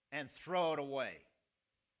and throw it away.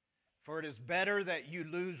 For it is better that you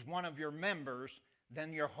lose one of your members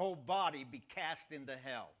than your whole body be cast into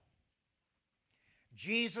hell.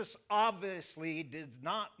 Jesus obviously did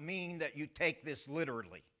not mean that you take this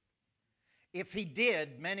literally. If he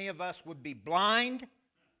did, many of us would be blind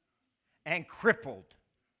and crippled.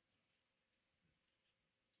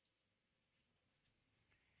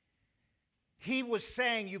 He was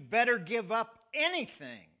saying you better give up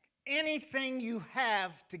anything you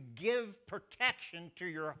have to give protection to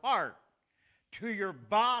your heart, to your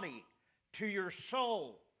body, to your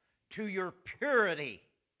soul, to your purity.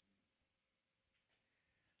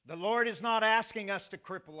 The Lord is not asking us to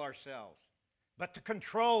cripple ourselves, but to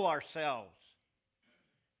control ourselves.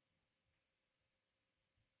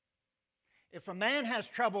 If a man has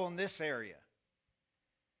trouble in this area,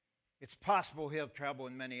 it's possible he'll have trouble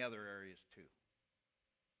in many other areas too.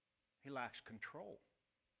 He lacks control.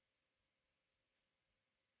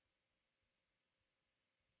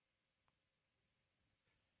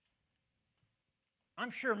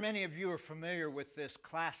 I'm sure many of you are familiar with this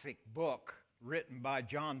classic book written by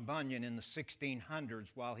John Bunyan in the 1600s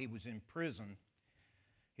while he was in prison.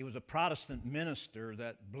 He was a Protestant minister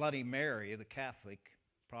that Bloody Mary, the Catholic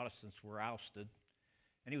Protestants, were ousted,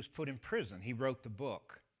 and he was put in prison. He wrote the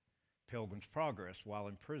book, Pilgrim's Progress, while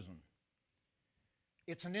in prison.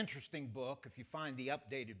 It's an interesting book if you find the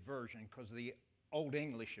updated version, because the Old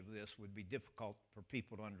English of this would be difficult for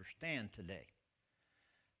people to understand today.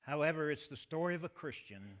 However, it's the story of a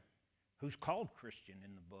Christian who's called Christian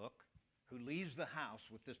in the book, who leaves the house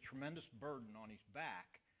with this tremendous burden on his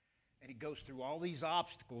back, and he goes through all these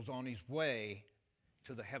obstacles on his way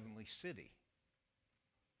to the heavenly city.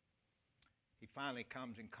 He finally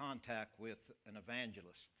comes in contact with an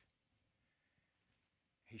evangelist.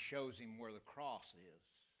 He shows him where the cross is.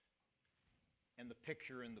 And the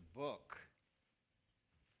picture in the book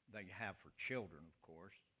that you have for children, of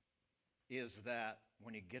course, is that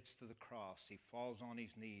when he gets to the cross, he falls on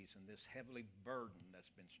his knees, and this heavy burden that's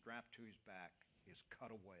been strapped to his back is cut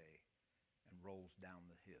away and rolls down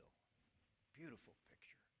the hill. Beautiful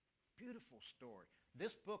picture. Beautiful story.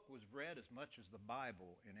 This book was read as much as the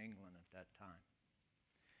Bible in England at that time.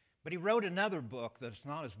 But he wrote another book that's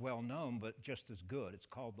not as well known, but just as good. It's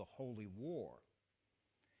called The Holy War.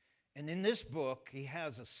 And in this book, he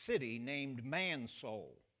has a city named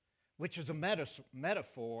Mansoul, which is a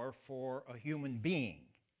metaphor for a human being.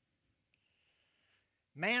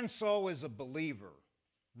 Mansoul is a believer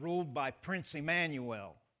ruled by Prince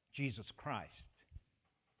Emmanuel, Jesus Christ.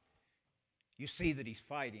 You see that he's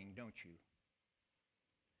fighting, don't you?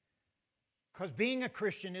 Because being a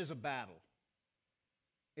Christian is a battle.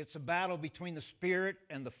 It's a battle between the spirit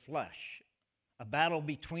and the flesh, a battle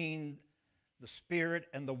between the spirit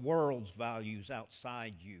and the world's values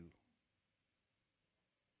outside you,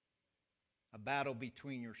 a battle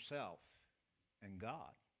between yourself and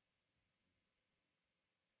God.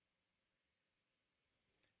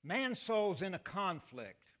 Man's soul's in a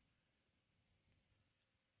conflict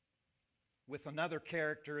with another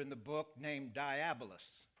character in the book named Diabolus,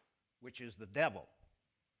 which is the devil.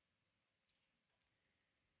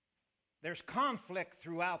 There's conflict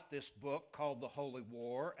throughout this book called The Holy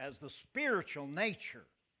War as the spiritual nature.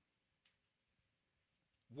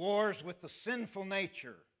 Wars with the sinful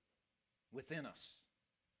nature within us,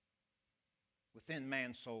 within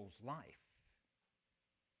man's soul's life.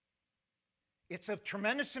 It's of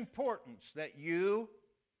tremendous importance that you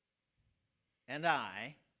and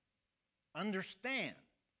I understand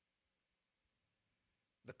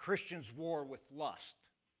the Christian's war with lust.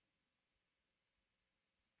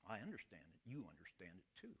 I understand it. You understand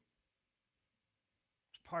it too.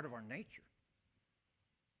 It's part of our nature.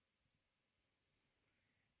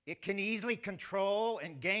 It can easily control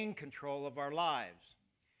and gain control of our lives.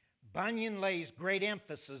 Bunyan lays great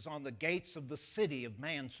emphasis on the gates of the city of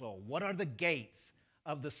Mansoul. What are the gates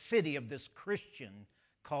of the city of this Christian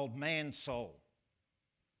called Mansoul?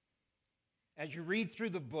 As you read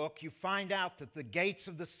through the book, you find out that the gates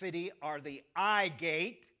of the city are the eye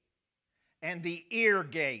gate and the ear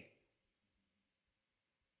gate.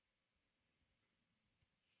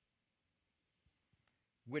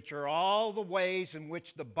 Which are all the ways in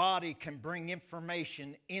which the body can bring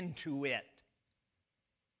information into it.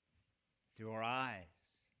 Through our eyes,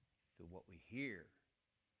 through what we hear,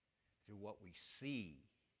 through what we see.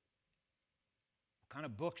 What kind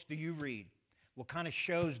of books do you read? What kind of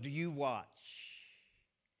shows do you watch?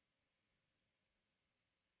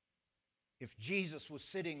 If Jesus was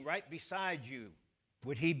sitting right beside you,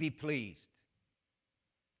 would he be pleased?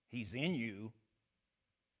 He's in you.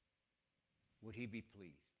 Would he be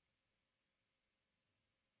pleased?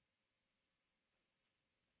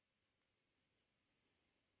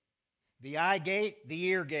 The eye gate, the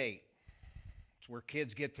ear gate. It's where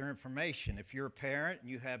kids get their information. If you're a parent and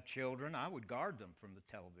you have children, I would guard them from the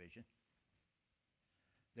television.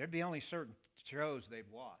 There'd be only certain shows they'd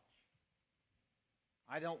watch.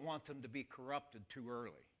 I don't want them to be corrupted too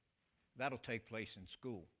early. That'll take place in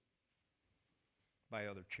school by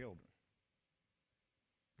other children.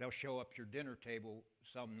 They'll show up at your dinner table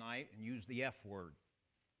some night and use the F word.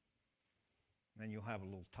 Then you'll have a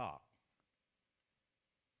little talk.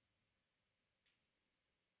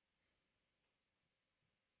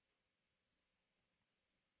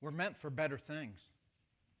 We're meant for better things.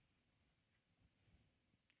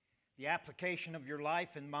 The application of your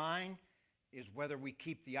life and mine is whether we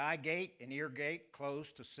keep the eye gate and ear gate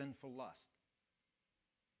closed to sinful lust.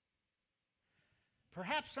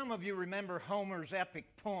 Perhaps some of you remember Homer's epic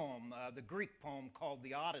poem, the Greek poem called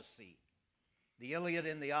the Odyssey, the Iliad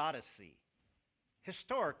and the Odyssey.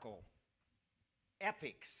 Historical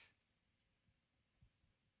epics.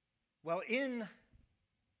 Well, in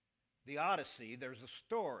the Odyssey, there's a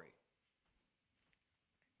story.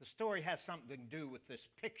 The story has something to do with this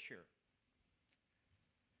picture.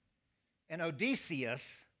 And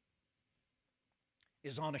Odysseus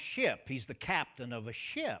is on a ship. He's the captain of a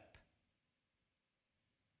ship.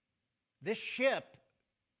 This ship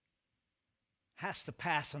has to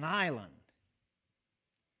pass an island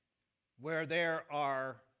where there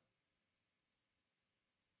are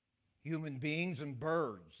human beings and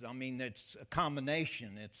birds. I mean, it's a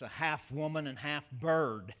combination. It's a half woman and half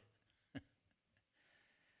bird.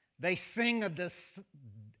 They sing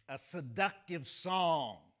a seductive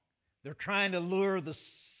song. They're trying to lure the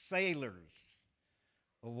sailors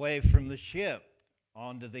away from the ship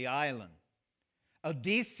onto the island.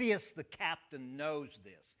 Odysseus, the captain, knows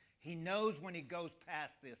this. He knows when he goes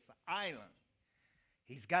past this island,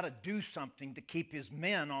 he's got to do something to keep his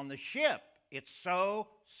men on the ship. It's so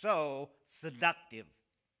seductive.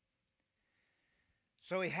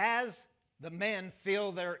 So he has the men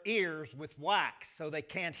fill their ears with wax so they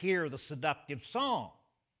can't hear the seductive song.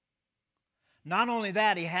 Not only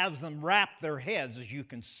that, he has them wrap their heads, as you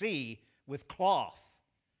can see, with cloth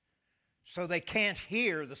so they can't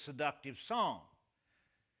hear the seductive song.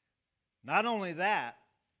 Not only that,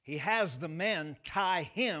 he has the men tie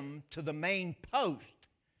him to the main post,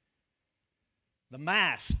 the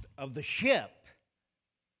mast of the ship.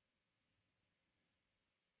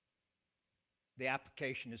 The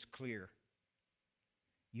application is clear.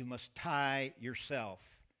 You must tie yourself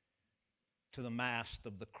to the mast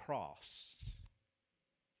of the cross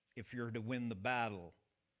if you're to win the battle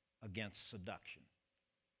against seduction.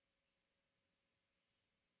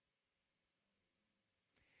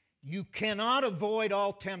 You cannot avoid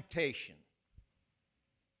all temptation.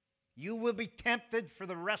 You will be tempted for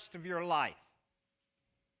the rest of your life.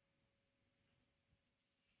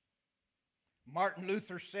 Martin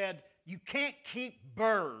Luther said, you can't keep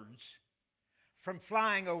birds from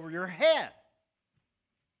flying over your head,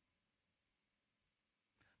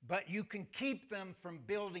 but you can keep them from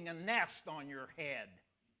building a nest on your head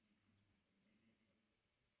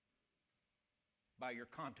by your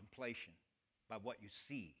contemplation, by what you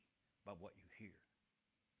see, by what you hear.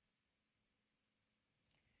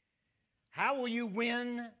 How will you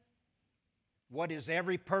win what is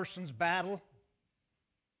every person's battle?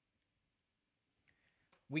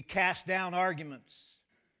 We cast down arguments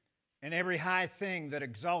and every high thing that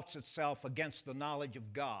exalts itself against the knowledge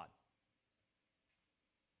of God,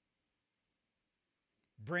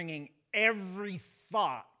 bringing every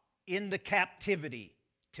thought into captivity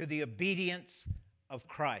to the obedience of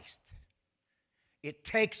Christ. It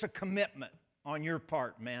takes a commitment on your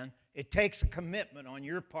part, man. It takes a commitment on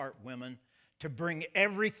your part, women, to bring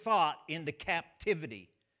every thought into captivity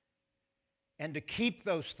and to keep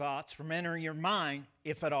those thoughts from entering your mind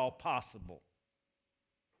if at all possible.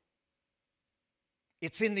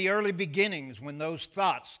 It's in the early beginnings when those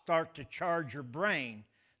thoughts start to charge your brain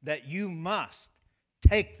that you must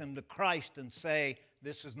take them to Christ and say,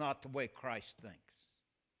 this is not the way Christ thinks.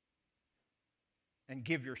 And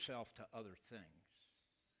give yourself to other things.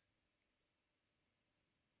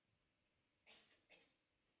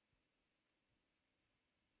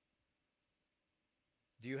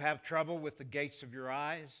 Do you have trouble with the gates of your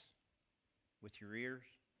eyes? With your ears?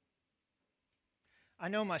 I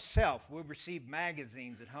know myself, we receive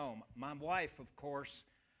magazines at home. My wife, of course,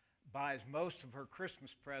 buys most of her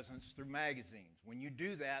Christmas presents through magazines. When you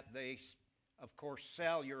do that, they, of course,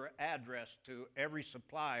 sell your address to every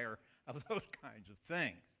supplier of those kinds of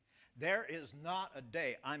things. There is not a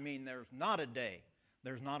day, there's not a day,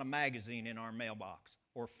 there's not a magazine in our mailbox,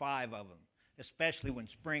 or 5 of them, especially when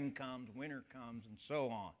spring comes, winter comes, and so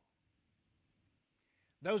on.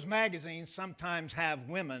 Those magazines sometimes have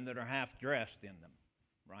women that are half dressed in them,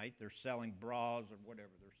 right? They're selling bras or whatever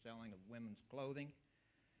they're selling of women's clothing.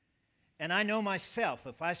 And I know myself,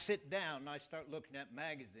 if I sit down and I start looking at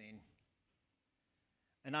magazine,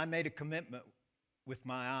 and I made a commitment with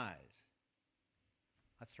my eyes,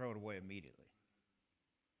 I throw it away immediately.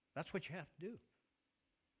 That's what you have to do.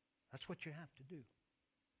 That's what you have to do.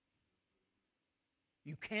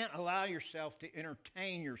 You can't allow yourself to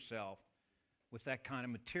entertain yourself with that kind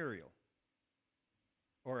of material,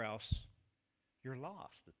 or else you're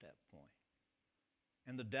lost at that point.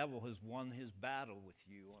 And the devil has won his battle with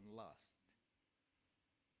you on lust.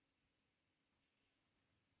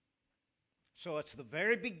 So it's the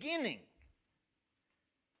very beginning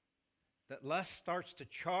that lust starts to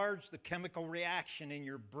charge the chemical reaction in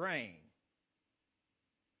your brain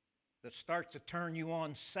that starts to turn you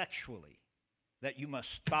on sexually, that you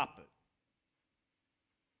must stop it.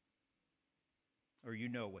 Or you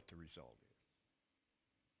know what the result is.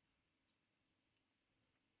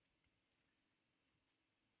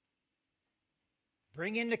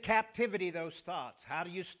 Bring into captivity those thoughts. How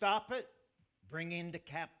do you stop it? Bring into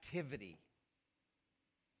captivity.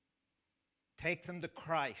 Take them to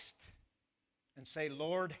Christ and say,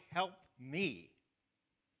 Lord, help me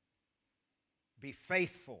be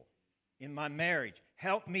faithful in my marriage.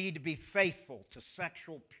 Help me to be faithful to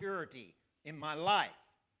sexual purity in my life.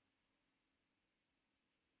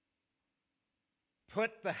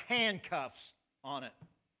 Put the handcuffs on it.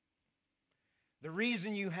 The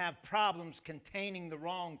reason you have problems containing the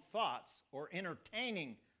wrong thoughts or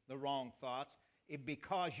entertaining the wrong thoughts is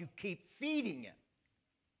because you keep feeding it.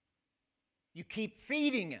 You keep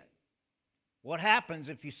feeding it. What happens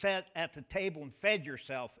if you sat at the table and fed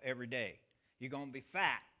yourself every day? You're going to be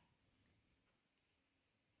fat.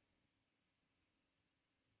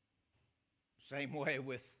 Same way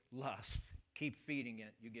with lust. Keep feeding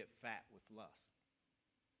it, you get fat with lust.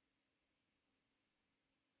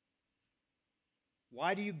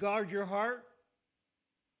 Why do you guard your heart?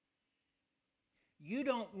 You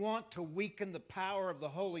don't want to weaken the power of the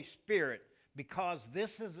Holy Spirit, because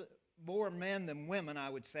this is more men than women, I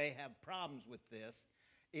would say, have problems with this.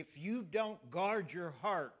 If you don't guard your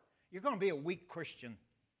heart, you're going to be a weak Christian.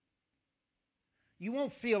 You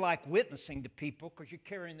won't feel like witnessing to people because you're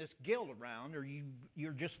carrying this guilt around, or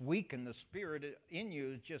you're just weak, and the spirit in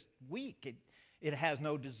you is just weak. It has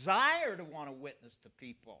no desire to want to witness to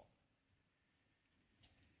people.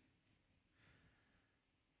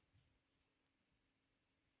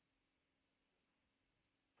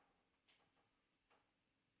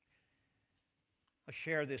 I'll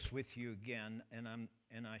share this with you again, and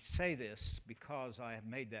I say this because I have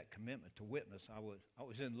made that commitment to witness. I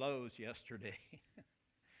was in Lowe's yesterday,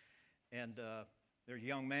 and there's a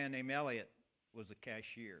young man named Elliot was a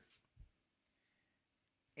cashier,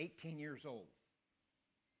 18 years old.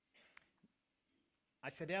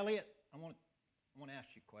 I said, Elliot, I want to ask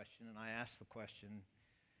you a question, and I asked the question,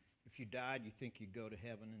 if you died, you think you'd go to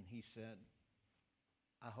heaven? And he said,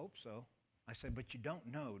 I hope so. I said, but you don't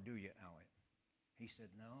know, do you, Elliot? He said,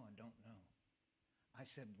 no, I don't know. I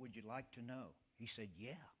said, would you like to know? He said,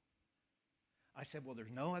 yeah. I said, well,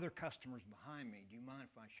 there's no other customers behind me. Do you mind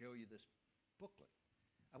if I show you this booklet?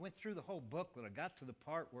 I went through the whole booklet. I got to the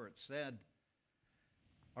part where it said,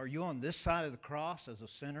 are you on this side of the cross as a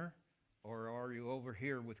sinner, or are you over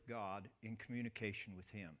here with God in communication with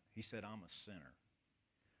Him? He said, I'm a sinner.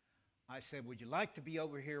 I said, would you like to be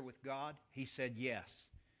over here with God? He said, yes.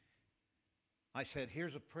 I said,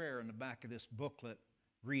 here's a prayer in the back of this booklet.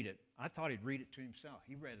 Read it. I thought he'd read it to himself.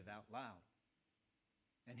 He read it out loud.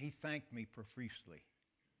 And he thanked me profusely.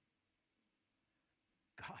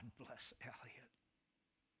 God bless Elliot.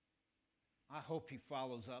 I hope he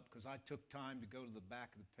follows up, because I took time to go to the back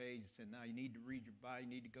of the page and said, now you need to read your Bible, you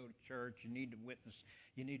need to go to church, you need to witness,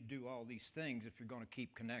 you need to do all these things if you're going to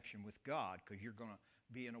keep connection with God, because you're going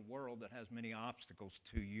to be in a world that has many obstacles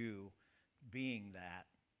to you being that.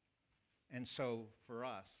 And so for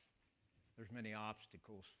us, there's many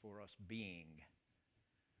obstacles for us being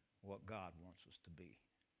what God wants us to be.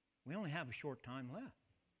 We only have a short time left.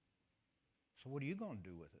 So what are you going to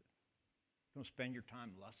do with it? You going to spend your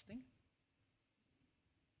time lusting?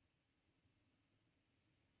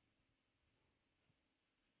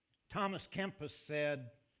 Thomas Kempis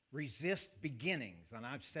said, resist beginnings. And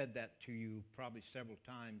I've said that to you probably several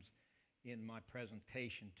times in my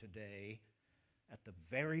presentation today. At the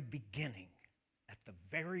very beginning, at the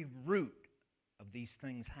very root of these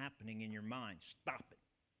things happening in your mind, stop it.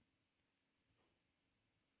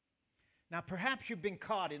 Now, perhaps you've been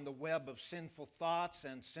caught in the web of sinful thoughts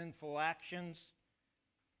and sinful actions.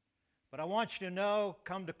 But I want you to know,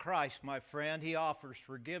 come to Christ, my friend. He offers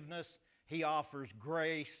forgiveness. He offers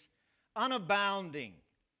grace. Unabounding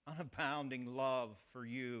love for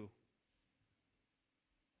you.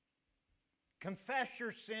 Confess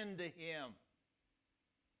your sin to Him.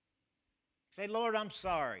 Say, Lord, I'm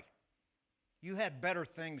sorry. You had better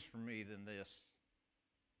things for me than this.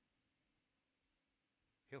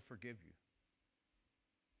 He'll forgive you.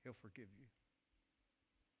 He'll forgive you.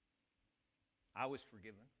 I was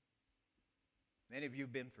forgiven. Many of you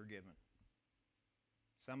have been forgiven.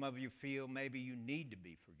 Some of you feel maybe you need to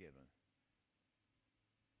be forgiven.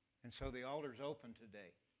 And so the altar's open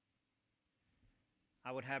today.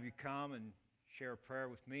 I would have you come and share a prayer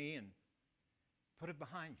with me and put it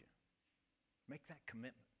behind you. Make that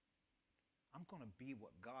commitment. I'm going to be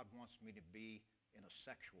what God wants me to be in a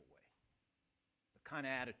sexual way. The kind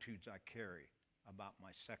of attitudes I carry about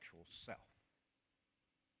my sexual self.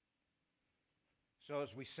 So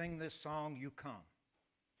as we sing this song, you come,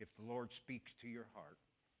 if the Lord speaks to your heart.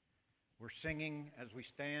 We're singing as we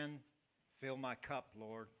stand, fill my cup,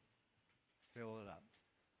 Lord, fill it up.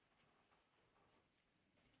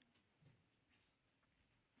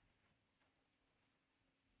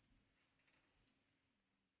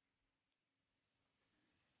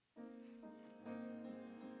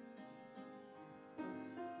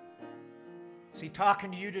 Is He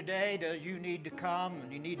talking to you today? Do you need to come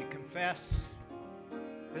and you need to confess?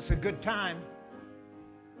 It's a good time.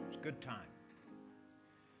 It's a good time.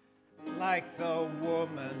 Like the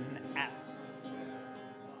woman at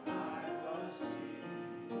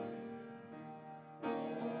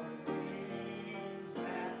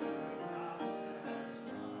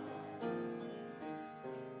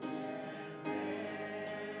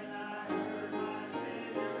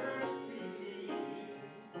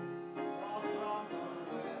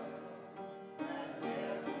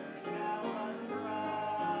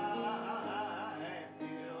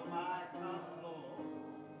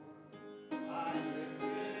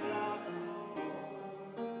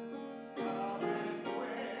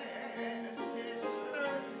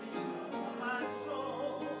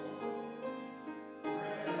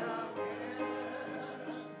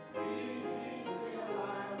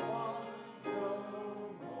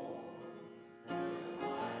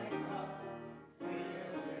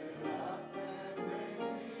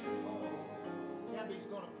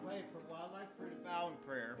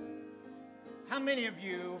prayer. How many of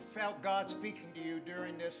you felt God speaking to you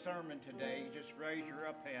during this sermon today? You just raise your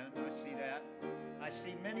up hand. I see that. I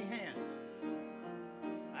see many hands.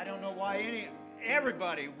 I don't know why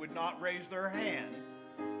everybody would not raise their hand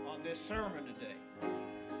on this sermon today.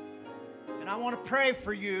 And I want to pray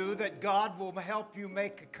for you that God will help you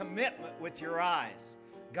make a commitment with your eyes.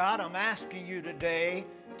 God, I'm asking you today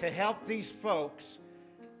to help these folks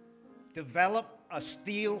develop a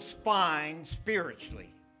steel spine spiritually.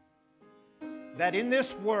 That in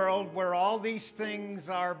this world where all these things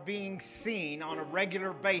are being seen on a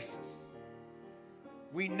regular basis,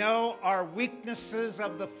 we know our weaknesses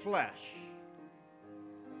of the flesh.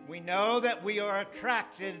 We know that we are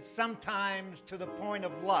attracted sometimes to the point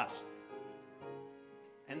of lust.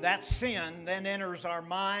 And that sin then enters our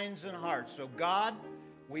minds and hearts. So God,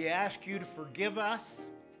 we ask you to forgive us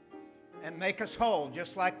and make us whole,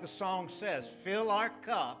 just like the song says. Fill our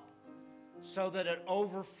cup so that it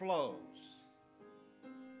overflows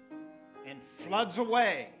and floods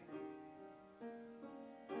away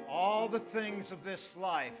all the things of this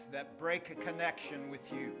life that break a connection with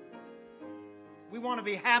you. We want to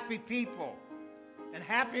be happy people, and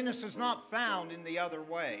happiness is not found in the other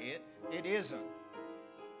way. It isn't.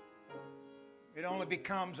 It only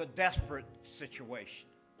becomes a desperate situation.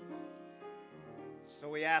 So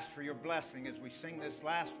we ask for your blessing as we sing this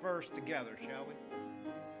last verse together, shall we?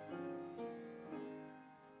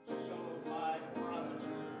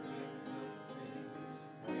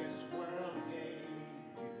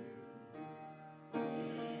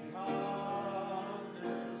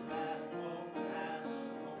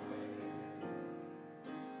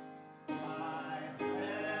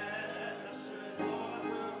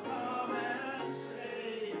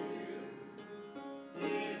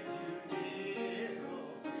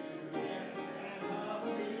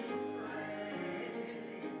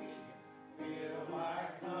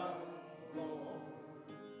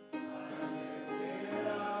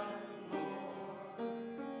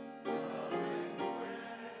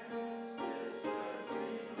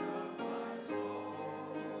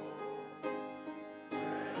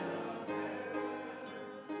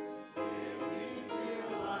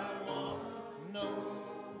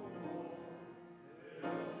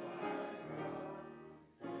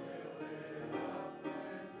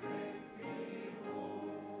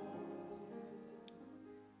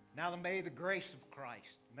 Now may the grace of Christ,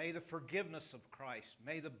 may the forgiveness of Christ,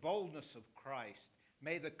 may the boldness of Christ,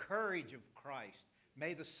 may the courage of Christ,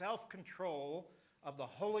 may the self-control of the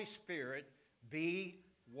Holy Spirit be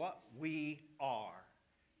what we are.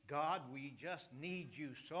 God, we just need you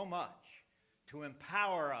so much to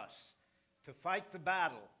empower us to fight the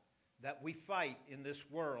battle that we fight in this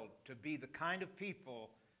world, to be the kind of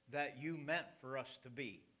people that you meant for us to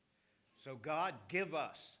be. So God, give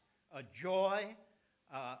us a joy,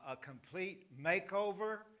 a complete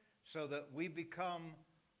makeover, so that we become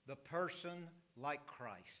the person like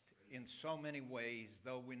Christ in so many ways,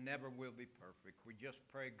 though we never will be perfect. We just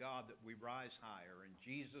pray, God, that we rise higher. In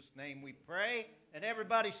Jesus' name we pray, and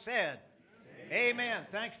everybody said, Amen.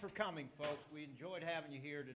 Thanks for coming, folks. We enjoyed having you here today.